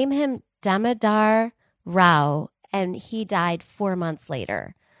they name him Damodar Rao, and he died 4 months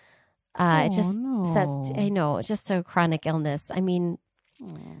later. It just says, I know, it's just a chronic illness. I mean,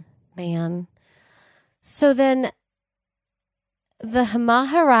 man. So then the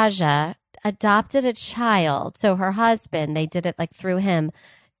Maharaja adopted a child. So her husband, they did it like through him,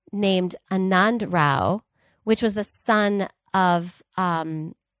 named Anand Rao, which was the son of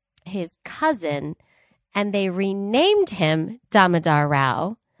his cousin. And they renamed him Damodar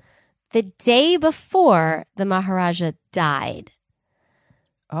Rao the day before the Maharaja died.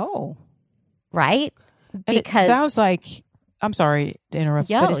 Oh. Right? And it sounds like, I'm sorry to interrupt,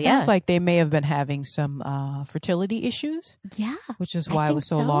 but it sounds like they may have been having some fertility issues. Yeah. Which is why it was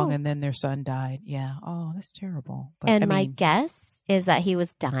so long, and then their son died. Yeah. Oh, that's terrible. But, and my guess is that he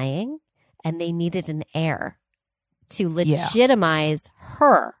was dying and they needed an heir to legitimize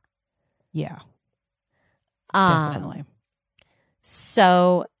her. Yeah. Definitely.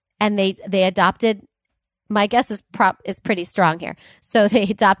 So, and they adopted, my guess is pretty strong here. So they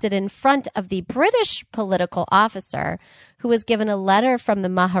adopted in front of the British political officer who was given a letter from the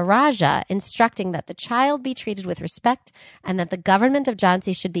Maharaja instructing that the child be treated with respect and that the government of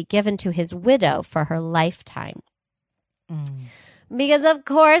Jhansi should be given to his widow for her lifetime. Because, of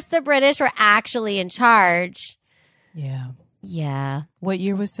course, the British were actually in charge. Yeah. Yeah. What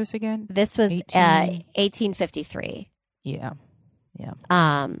year was this again? This was 1853. Yeah.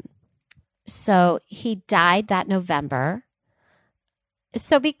 Yeah. So he died that November.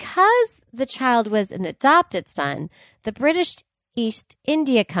 So because the child was an adopted son, the British East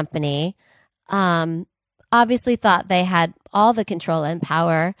India Company obviously thought they had all the control and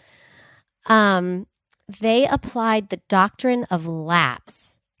power. They applied the doctrine of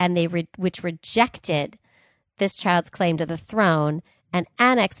lapse, and which rejected this child's claim to the throne and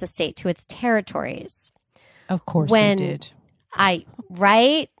annexed the state to its territories. Of course they did.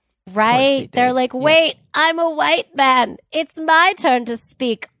 Right? They're like, wait, I'm a white man. It's my turn to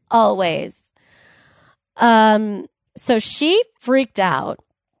speak always. So she freaked out,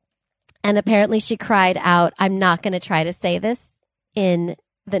 and apparently she cried out, I'm not going to try to say this in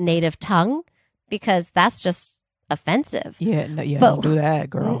the native tongue because that's just offensive. Don't do that,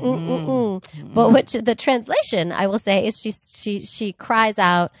 girl. But the translation, I will say, is she cries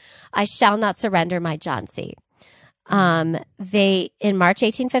out, I shall not surrender my JHANSI. In March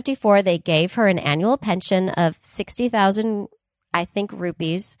 1854, they gave her an annual pension of 60,000, I think,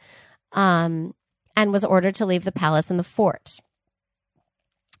 rupees, and was ordered to leave the palace and the fort.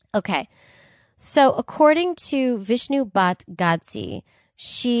 Okay. So according to Vishnu Bhatt Gadsi,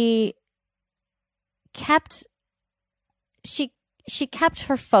 she kept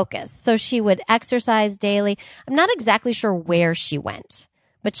her focus. So she would exercise daily. I'm not exactly sure where she went,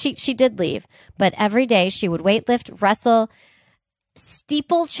 but she did leave. But every day she would weightlift, wrestle,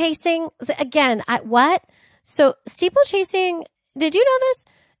 steeplechasing. Again, what? So steeplechasing, did you know this?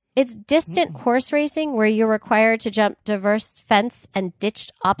 It's distant horse racing where you're required to jump diverse fence and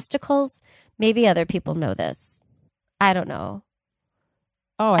ditched obstacles. Maybe other people know this. I don't know.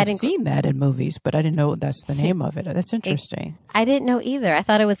 Oh, I've seen that in movies, but I didn't know that's the name of it. That's interesting. I didn't know either. I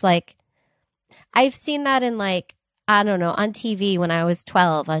thought it was like, I've seen that in like, I don't know, on TV when I was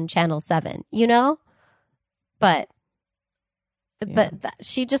 12 on Channel 7, you know? But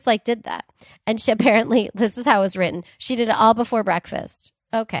she just like did that. And she apparently, this is how it was written. She did it all before breakfast.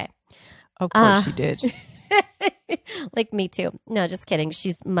 Okay. Of course she did. Like me too. No, just kidding.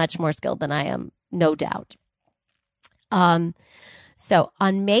 She's much more skilled than I am, no doubt. So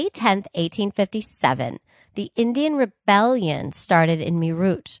on May 10th, 1857, the Indian Rebellion started in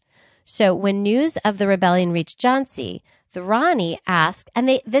Meerut. So when news of the rebellion reached Jhansi, the Rani asked, and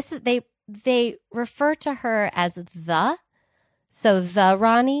they refer to her as the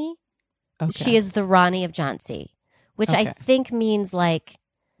Rani. Okay. She is the Rani of Jhansi, which I think means like,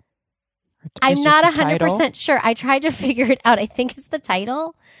 I'm not 100% sure. I tried to figure it out. I think it's the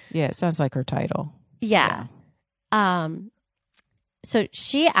title. Yeah, it sounds like her title. Yeah. So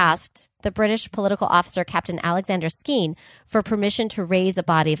she asked the British political officer, Captain Alexander Skene, for permission to raise a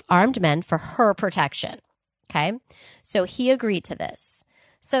body of armed men for her protection. Okay. So he agreed to this.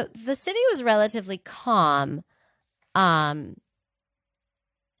 So the city was relatively calm,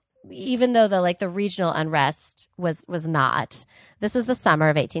 even though the regional unrest was not. This was the summer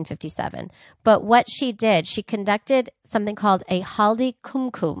of 1857. But what she did, she conducted something called a Haldi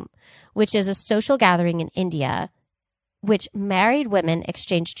Kumkum, which is a social gathering in India, which married women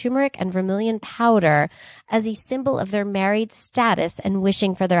exchanged turmeric and vermilion powder as a symbol of their married status and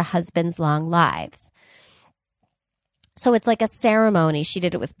wishing for their husbands' long lives. So it's like a ceremony. She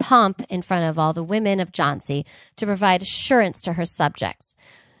did it with pomp in front of all the women of Jhansi to provide assurance to her subjects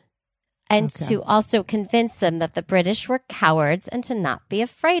and to also convince them that the British were cowards and to not be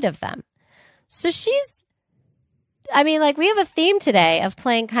afraid of them. So we have a theme today of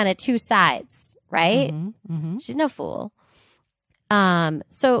playing kind of two sides, right? She's no fool.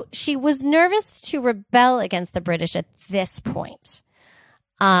 So she was nervous to rebel against the British at this point.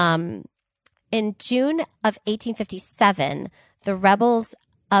 In June of 1857, the rebels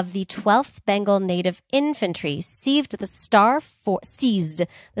of the 12th Bengal Native Infantry seized the Star Fort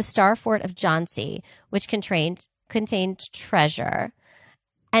of Jhansi, which contained treasure.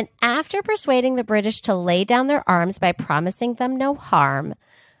 And after persuading the British to lay down their arms by promising them no harm,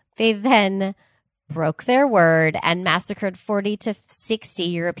 they then broke their word and massacred 40 to 60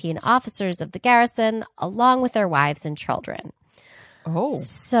 European officers of the garrison, along with their wives and children. Oh.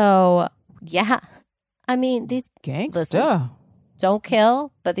 So, yeah. I mean, these... Gangsta. Listen, don't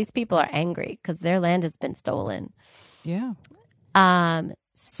kill, but these people are angry because their land has been stolen. Yeah.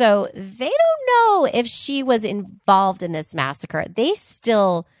 So they don't know if she was involved in this massacre. They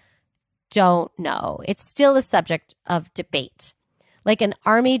still don't know. It's still a subject of debate. Like an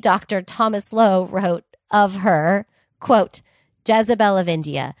army doctor, Thomas Lowe, wrote of her, quote, Jezebel of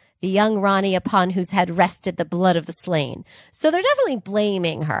India, the young Rani upon whose head rested the blood of the slain. So they're definitely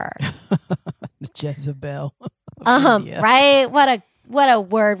blaming her. The Jezebel. Right? What a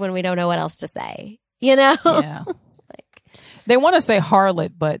word when we don't know what else to say. You know? Yeah. They want to say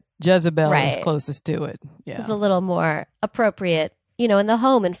harlot, but Jezebel Right. is closest to it. Yeah. It's a little more appropriate, in the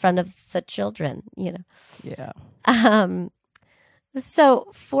home in front of the children, Yeah. So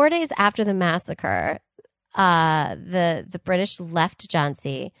 4 days after the massacre, the British left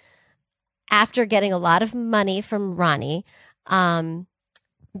Jhansi after getting a lot of money from Rani,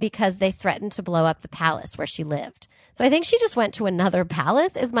 because they threatened to blow up the palace where she lived. So I think she just went to another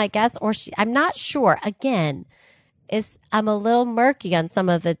palace, is my guess, or I'm not sure. Again, I'm a little murky on some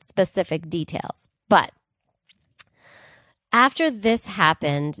of the specific details. But after this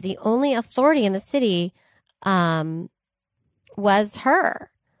happened, the only authority in the city was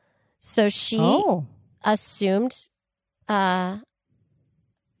her. So she assumed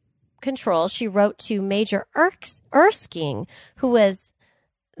control. She wrote to Major Erskine, who was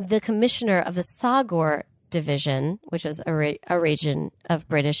the commissioner of the Saugor Division, which was a region of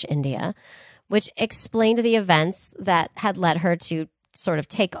British India, which explained the events that had led her to sort of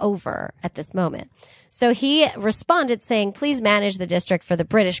take over at this moment. So he responded saying, please manage the district for the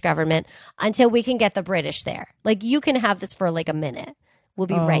British government until we can get the British there. Like, you can have this for like a minute. We'll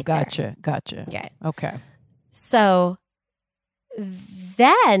be right there. Gotcha. Okay. So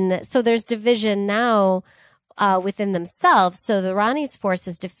there's division now within themselves. So the Rani's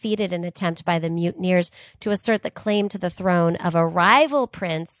forces defeated an attempt by the mutineers to assert the claim to the throne of a rival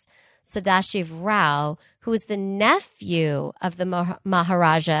prince, Sadashiv Rao, who was the nephew of the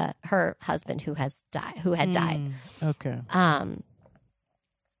Maharaja, her husband, who had died. Okay.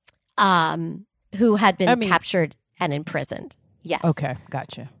 Who had been captured and imprisoned. Yes. Okay.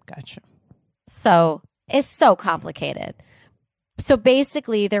 Gotcha. So it's so complicated. So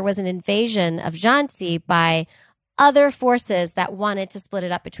basically, there was an invasion of Jhansi by other forces that wanted to split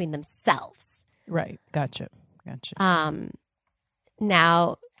it up between themselves. Right. Gotcha.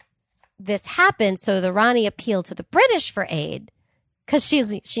 Now, this happened, so the Rani appealed to the British for aid because she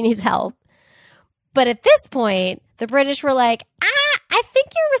needs help. But at this point, the British were like, I think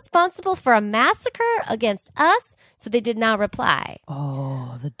you're responsible for a massacre against us. So they did not reply.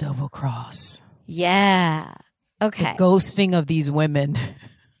 Oh, the double cross. Yeah. Okay. The ghosting of these women.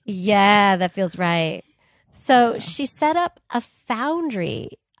 Yeah, that feels right. So she set up a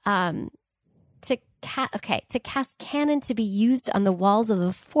foundry to cast cannon to be used on the walls of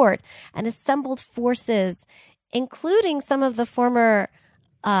the fort, and assembled forces, including some of the former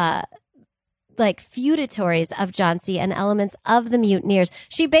feudatories of Jhansi and elements of the mutineers.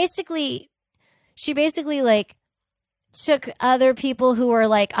 She basically like took other people who were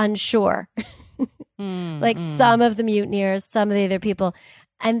like unsure. Some of the mutineers, some of the other people,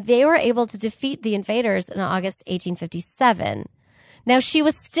 and they were able to defeat the invaders in August 1857. Now, she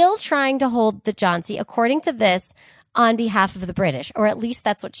was still trying to hold the Jhansi, according to this, on behalf of the British, or at least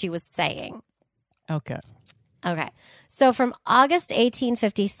that's what she was saying. Okay. So from August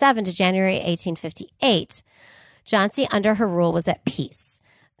 1857 to January 1858, Jhansi, under her rule, was at peace.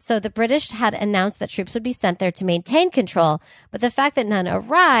 So the British had announced that troops would be sent there to maintain control, but the fact that none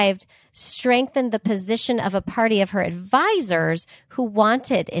arrived strengthened the position of a party of her advisors who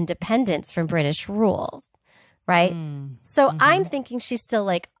wanted independence from British rules, right? So I'm thinking she's still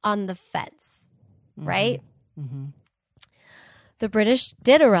like on the fence, right? The British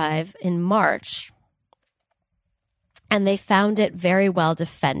did arrive in March, and they found it very well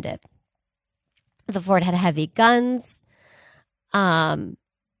defended. The fort had heavy guns.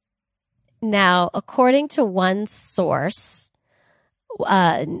 Now, according to one source,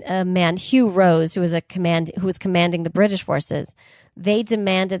 a man, Hugh Rose, who was commanding the British forces, they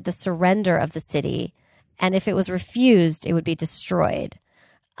demanded the surrender of the city, and if it was refused, it would be destroyed.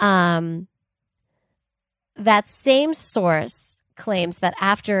 That same source claims that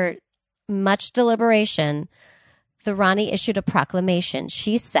after much deliberation, the Rani issued a proclamation.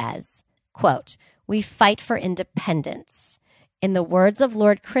 She says, quote, "We fight for independence. In the words of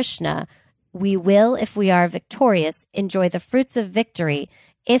Lord Krishna, we will, if we are victorious, enjoy the fruits of victory.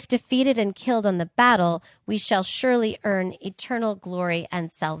 If defeated and killed on the battle, we shall surely earn eternal glory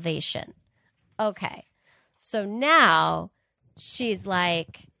and salvation." Okay. So now she's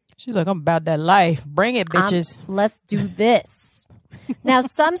like, I'm about that life. Bring it, bitches. Let's do this. Now,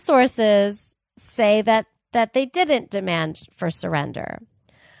 some sources say that they didn't demand for surrender.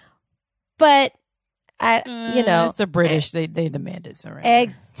 But it's the British. They demanded surrender.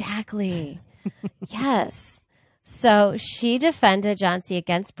 Exactly. Yes. So she defended Jhansi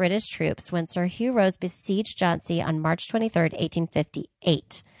against British troops when Sir Hugh Rose besieged Jhansi on March 23rd,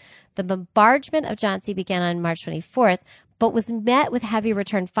 1858. The bombardment of Jhansi began on March 24th, but was met with heavy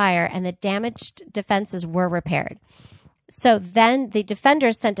return fire, and the damaged defenses were repaired. So then the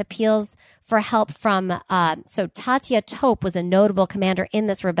defenders sent appeals for help from, so Tatya Tope was a notable commander in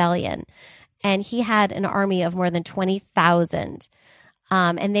this rebellion, and he had an army of more than 20,000.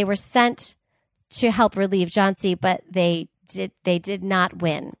 And they were sent to help relieve Jhansi, but they did not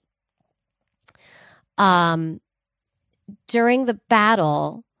win. During the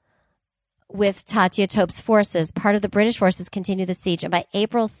battle with Tatya Tope's forces, part of the British forces continued the siege, and by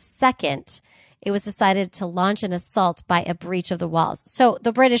April 2nd, it was decided to launch an assault by a breach of the walls. So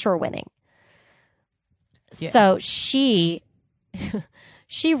the British were winning. Yeah. So she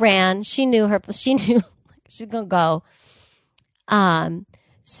ran. She knew she's going to go.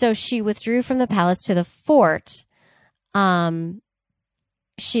 So she withdrew from the palace to the fort.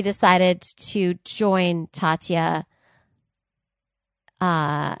 She decided to join Tatya,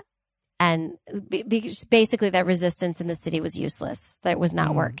 and basically that resistance in the city was useless. That was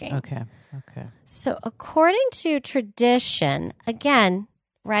not working. Okay. So according to tradition, again,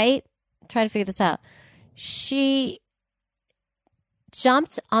 right? Try to figure this out. She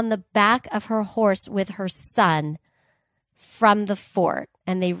jumped on the back of her horse with her son from the fort,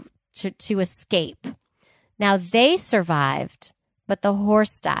 and they to escape. Now they survived, but the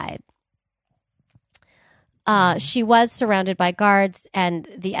horse died. She was surrounded by guards, and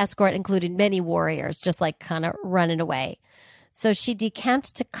the escort included many warriors, just like kind of running away. So she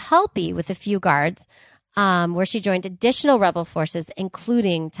decamped to Kalpi with a few guards, where she joined additional rebel forces,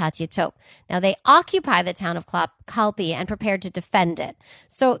 including Tatya Tope. Now, they occupy the town of Kalpi and prepared to defend it.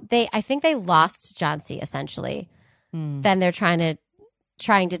 So I think they lost Jhansi, essentially. Then they're trying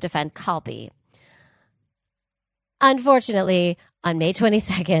to defend Kalpi. Unfortunately, on May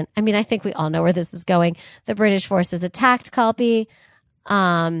 22nd, I think we all know where this is going. The British forces attacked Kalpi,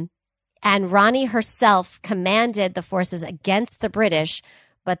 and RANI herself commanded the forces against the British,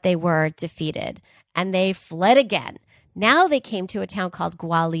 but they were defeated, and they fled again. Now they came to a town called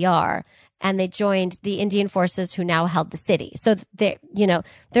Gwalior, and they joined the Indian forces who now held the city. So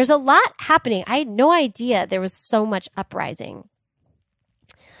there's a lot happening. I had no idea there was so much uprising.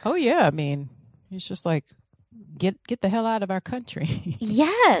 Oh yeah, it's just like get the hell out of our country.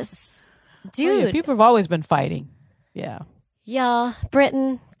 Yes, dude. Oh, yeah. People have always been fighting. Yeah. Yeah,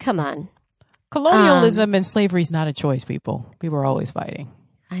 Britain, come on. Colonialism and slavery is not a choice, people. People are always fighting.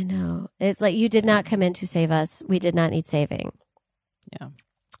 I know. It's like, you did not come in to save us. We did not need saving. Yeah.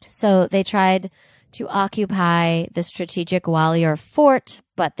 So they tried to occupy the strategic Gwalior fort,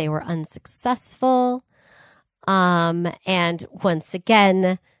 but they were unsuccessful. And once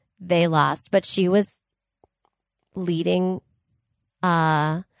again, they lost. But she was leading.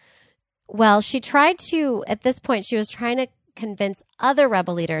 She tried to, at this point, she was trying to convince other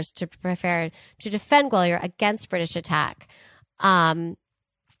rebel leaders to prepare to defend Gwalior against British attack. But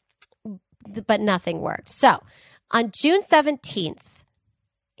nothing worked. So on June 17th,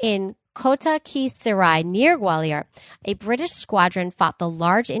 in Kota Ki Sarai near Gwalior, a British squadron fought the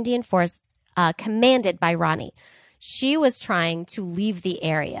large Indian force commanded by RANI. She was trying to leave the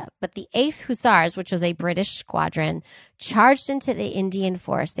area, but the 8th Hussars, which was a British squadron, charged into the Indian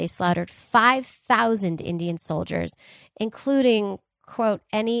force. They slaughtered 5,000 Indian soldiers, including, quote,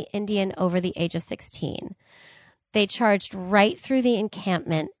 any Indian over the age of 16. They charged right through the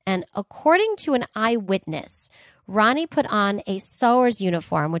encampment, and according to an eyewitness, RANI put on a Saur's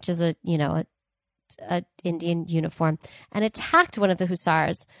uniform, which is a Indian uniform, and attacked one of the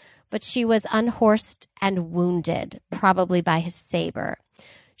Hussars, but she was unhorsed and wounded, probably by his saber.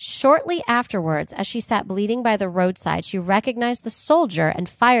 Shortly afterwards, as she sat bleeding by the roadside, she recognized the soldier and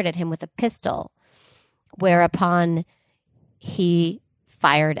fired at him with a pistol, whereupon he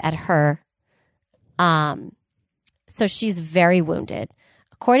fired at her. So she's very wounded.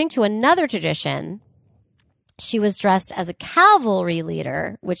 According to another tradition, she was dressed as a cavalry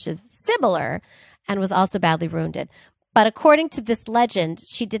leader, which is similar, and was also badly wounded. But according to this legend,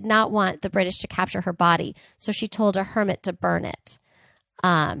 she did not want the British to capture her body, so she told a hermit to burn it.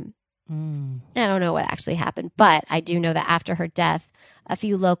 I don't know what actually happened, but I do know that after her death, a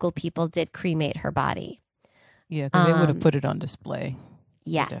few local people did cremate her body. Yeah, because they would have put it on display.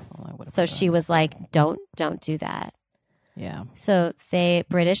 Yes. So she was like, don't do that. Yeah. So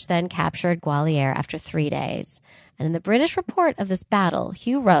British then captured Gwalior after 3 days. And in the British report of this battle,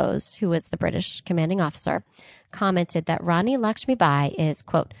 Hugh Rose, who was the British commanding officer, commented that Rani Lakshmi Bai is,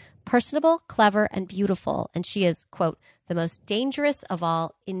 quote, personable, clever, and beautiful, and she is, quote, the most dangerous of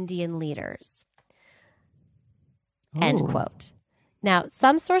all Indian leaders, end quote. Now,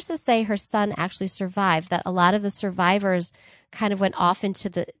 some sources say her son actually survived, that a lot of the survivors kind of went off into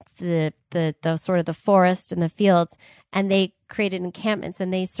the sort of the forest and the fields, and they created encampments,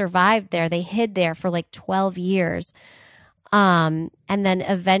 and they survived there. They hid there for like 12 years. And then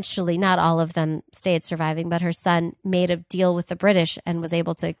eventually, not all of them stayed surviving, but her son made a deal with the British and was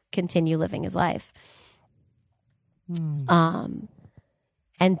able to continue living his life. And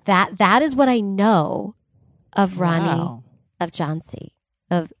that is what I know of Rani of JHANSI.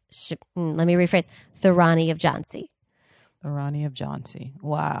 Let me rephrase. The Rani of JHANSI. The Rani of JHANSI.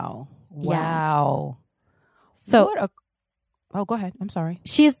 Wow. Yeah. So, go ahead. I'm sorry.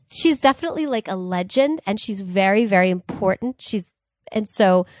 She's definitely like a legend, and she's very, very important. And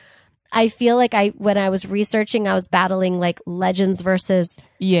so I feel like when I was researching, I was battling like legends versus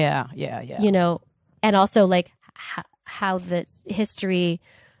you know, and also like how the history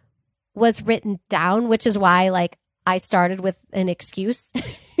was written down, which is why like I started with an excuse.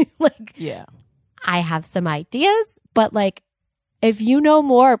 Like, I have some ideas, but like, if you know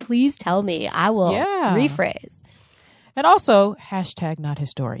more, please tell me. I will rephrase. And also, #not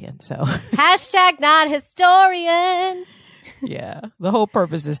historian. So #not historians. Yeah. The whole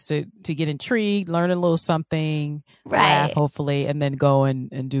purpose is to get intrigued, learn a little something, laugh, hopefully, and then go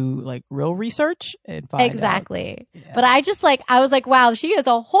and do like real research and find exactly. out. Yeah. But I was like, wow, she has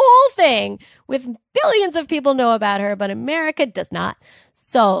a whole thing with billions of people know about her, but America does not.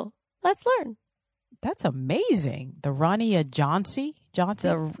 So let's learn. That's amazing. The Rani of JHANSI?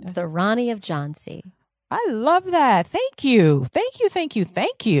 The Rani of JHANSI. I love that. Thank you.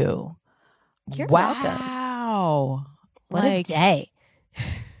 You're welcome. Wow. What a day.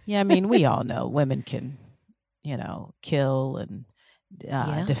 Yeah, I mean, we all know women can, kill and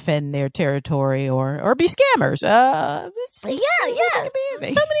defend their territory or be scammers. So many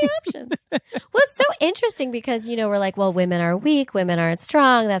options. Well, it's so interesting because, we're like, well, women are weak, women aren't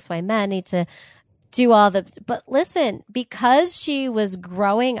strong. That's why men need to do all but listen, because she was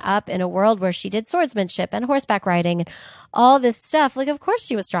growing up in a world where she did swordsmanship and horseback riding and all this stuff, like, of course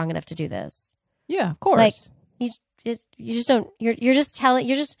she was strong enough to do this. Yeah, of course. Like, you just don't, you're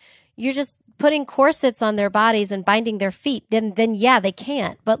just putting corsets on their bodies and binding their feet. Then yeah, they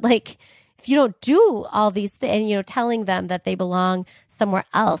can't. But like, if you don't do all these things, and, telling them that they belong somewhere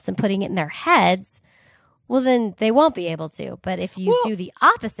else and putting it in their heads, well, then they won't be able to. But if you do the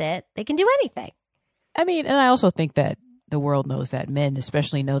opposite, they can do anything. I mean, and I also think that the world knows that, men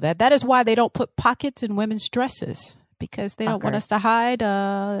especially know that. That is why they don't put pockets in women's dresses, because they don't want us to hide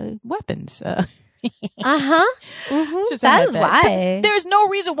weapons. Mm-hmm. That is why. There's no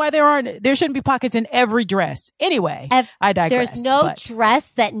reason why there shouldn't be pockets in every dress. Anyway, I digress. There's no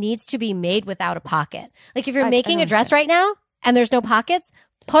dress that needs to be made without a pocket. Like if you're making a dress right now and there's no pockets,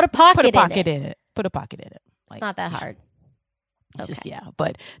 put a pocket in it. Put a pocket in it. It's not that hard. It's just,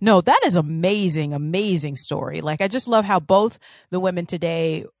 but no, that is amazing, amazing story. Like, I just love how both the women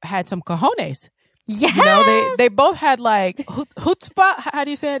today had some cojones. Yes. They both had like chutzpah. How do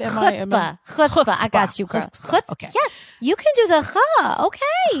you say it? Chutzpah. I got you, girl. Chutzpah. Okay. Yeah, you can do the cha. Okay.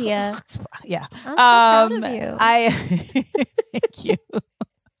 Chutzpah. Yeah. I'm so proud of you. Thank you.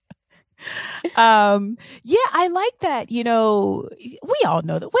 I like that. We all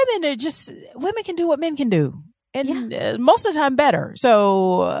know that women can do what men can do. And most of the time better.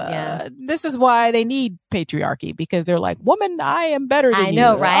 So this is why they need patriarchy, because they're like, woman, I am better than you. I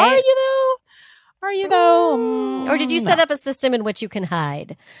know, right? Are you though? Or did you set up a system in which you can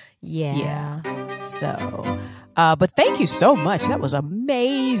hide? Yeah. So, but thank you so much. That was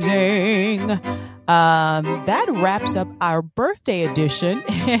amazing. That wraps up our birthday edition.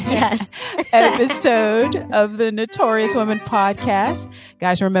 Episode of the Notorious Women podcast.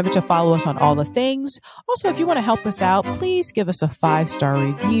 Guys, remember to follow us on all the things. Also, if you want to help us out, please give us a 5-star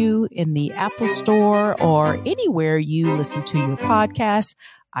review in the Apple Store or anywhere you listen to your podcast.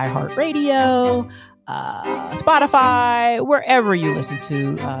 iHeartRadio, Spotify, wherever you listen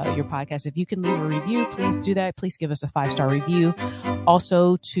to your podcast. If you can leave a review, please do that. Please give us a 5-star review.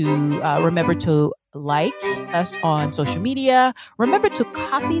 Also, to remember to like us on social media. Remember to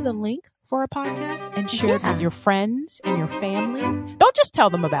copy the link for our podcast and share it with your friends and your family. Don't just tell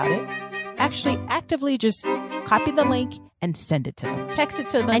them about it. Actually, actively just copy the link and send it to them. Text it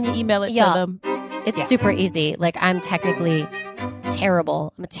to them, and email it to them. It's super easy. Like, I'm technically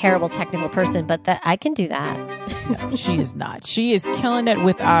terrible. I'm a terrible technical person, but I can do that. No, she is not. She is killing it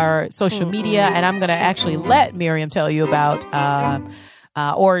with our social media. And I'm going to actually let Miriam tell you about,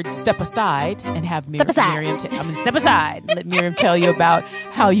 or step aside and have Miriam. I'm going to step aside and let Miriam tell you about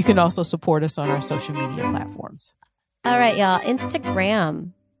how you can also support us on our social media platforms. All right, y'all.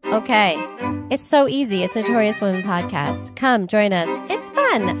 Instagram. Okay. It's so easy. It's Notorious Women Podcast. Come join us. It's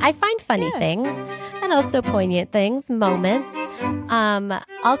fun. I find funny things and also poignant things, moments.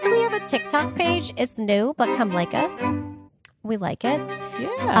 Also, we have a TikTok page. It's new, but come like us. We like it.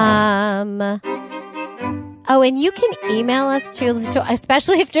 Yeah. Oh, and you can email us too,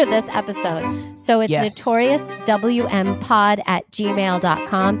 especially after this episode. So it's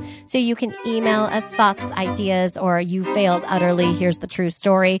notoriouswmpod@gmail.com. So you can email us thoughts, ideas, or you failed utterly. Here's the true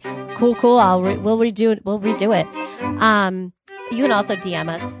story. Cool. We'll redo it. You can also DM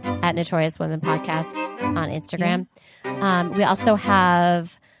us at Notorious Women Podcast on Instagram. We also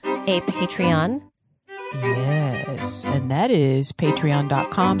have a Patreon. Yes. And that is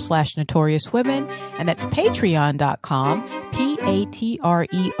patreon.com/notoriouswomen. And that's patreon.com,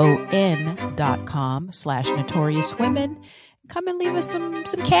 patreon.com/notoriouswomen. Come and leave us some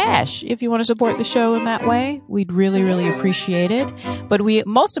cash if you want to support the show in that way. We'd really, really appreciate it. But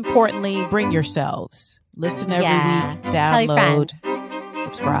most importantly, bring yourselves. Listen every week, download,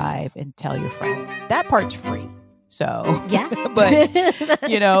 subscribe, and tell your friends. That part's free. So, yeah. But,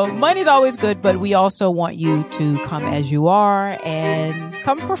 money's always good, but we also want you to come as you are and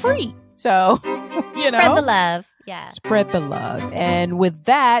come for free. So, Spread the love. Yeah. Spread the love. And with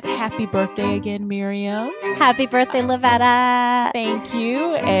that, happy birthday again, Miriam. Happy birthday, Lavetta. Thank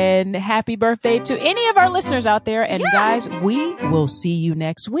you. And happy birthday to any of our listeners out there. And guys, we will see you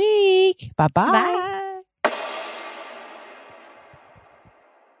next week. Bye-bye. Bye.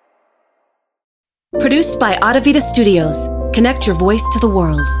 Produced by Audavita Studios. Connect your voice to the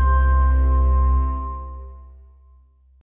world.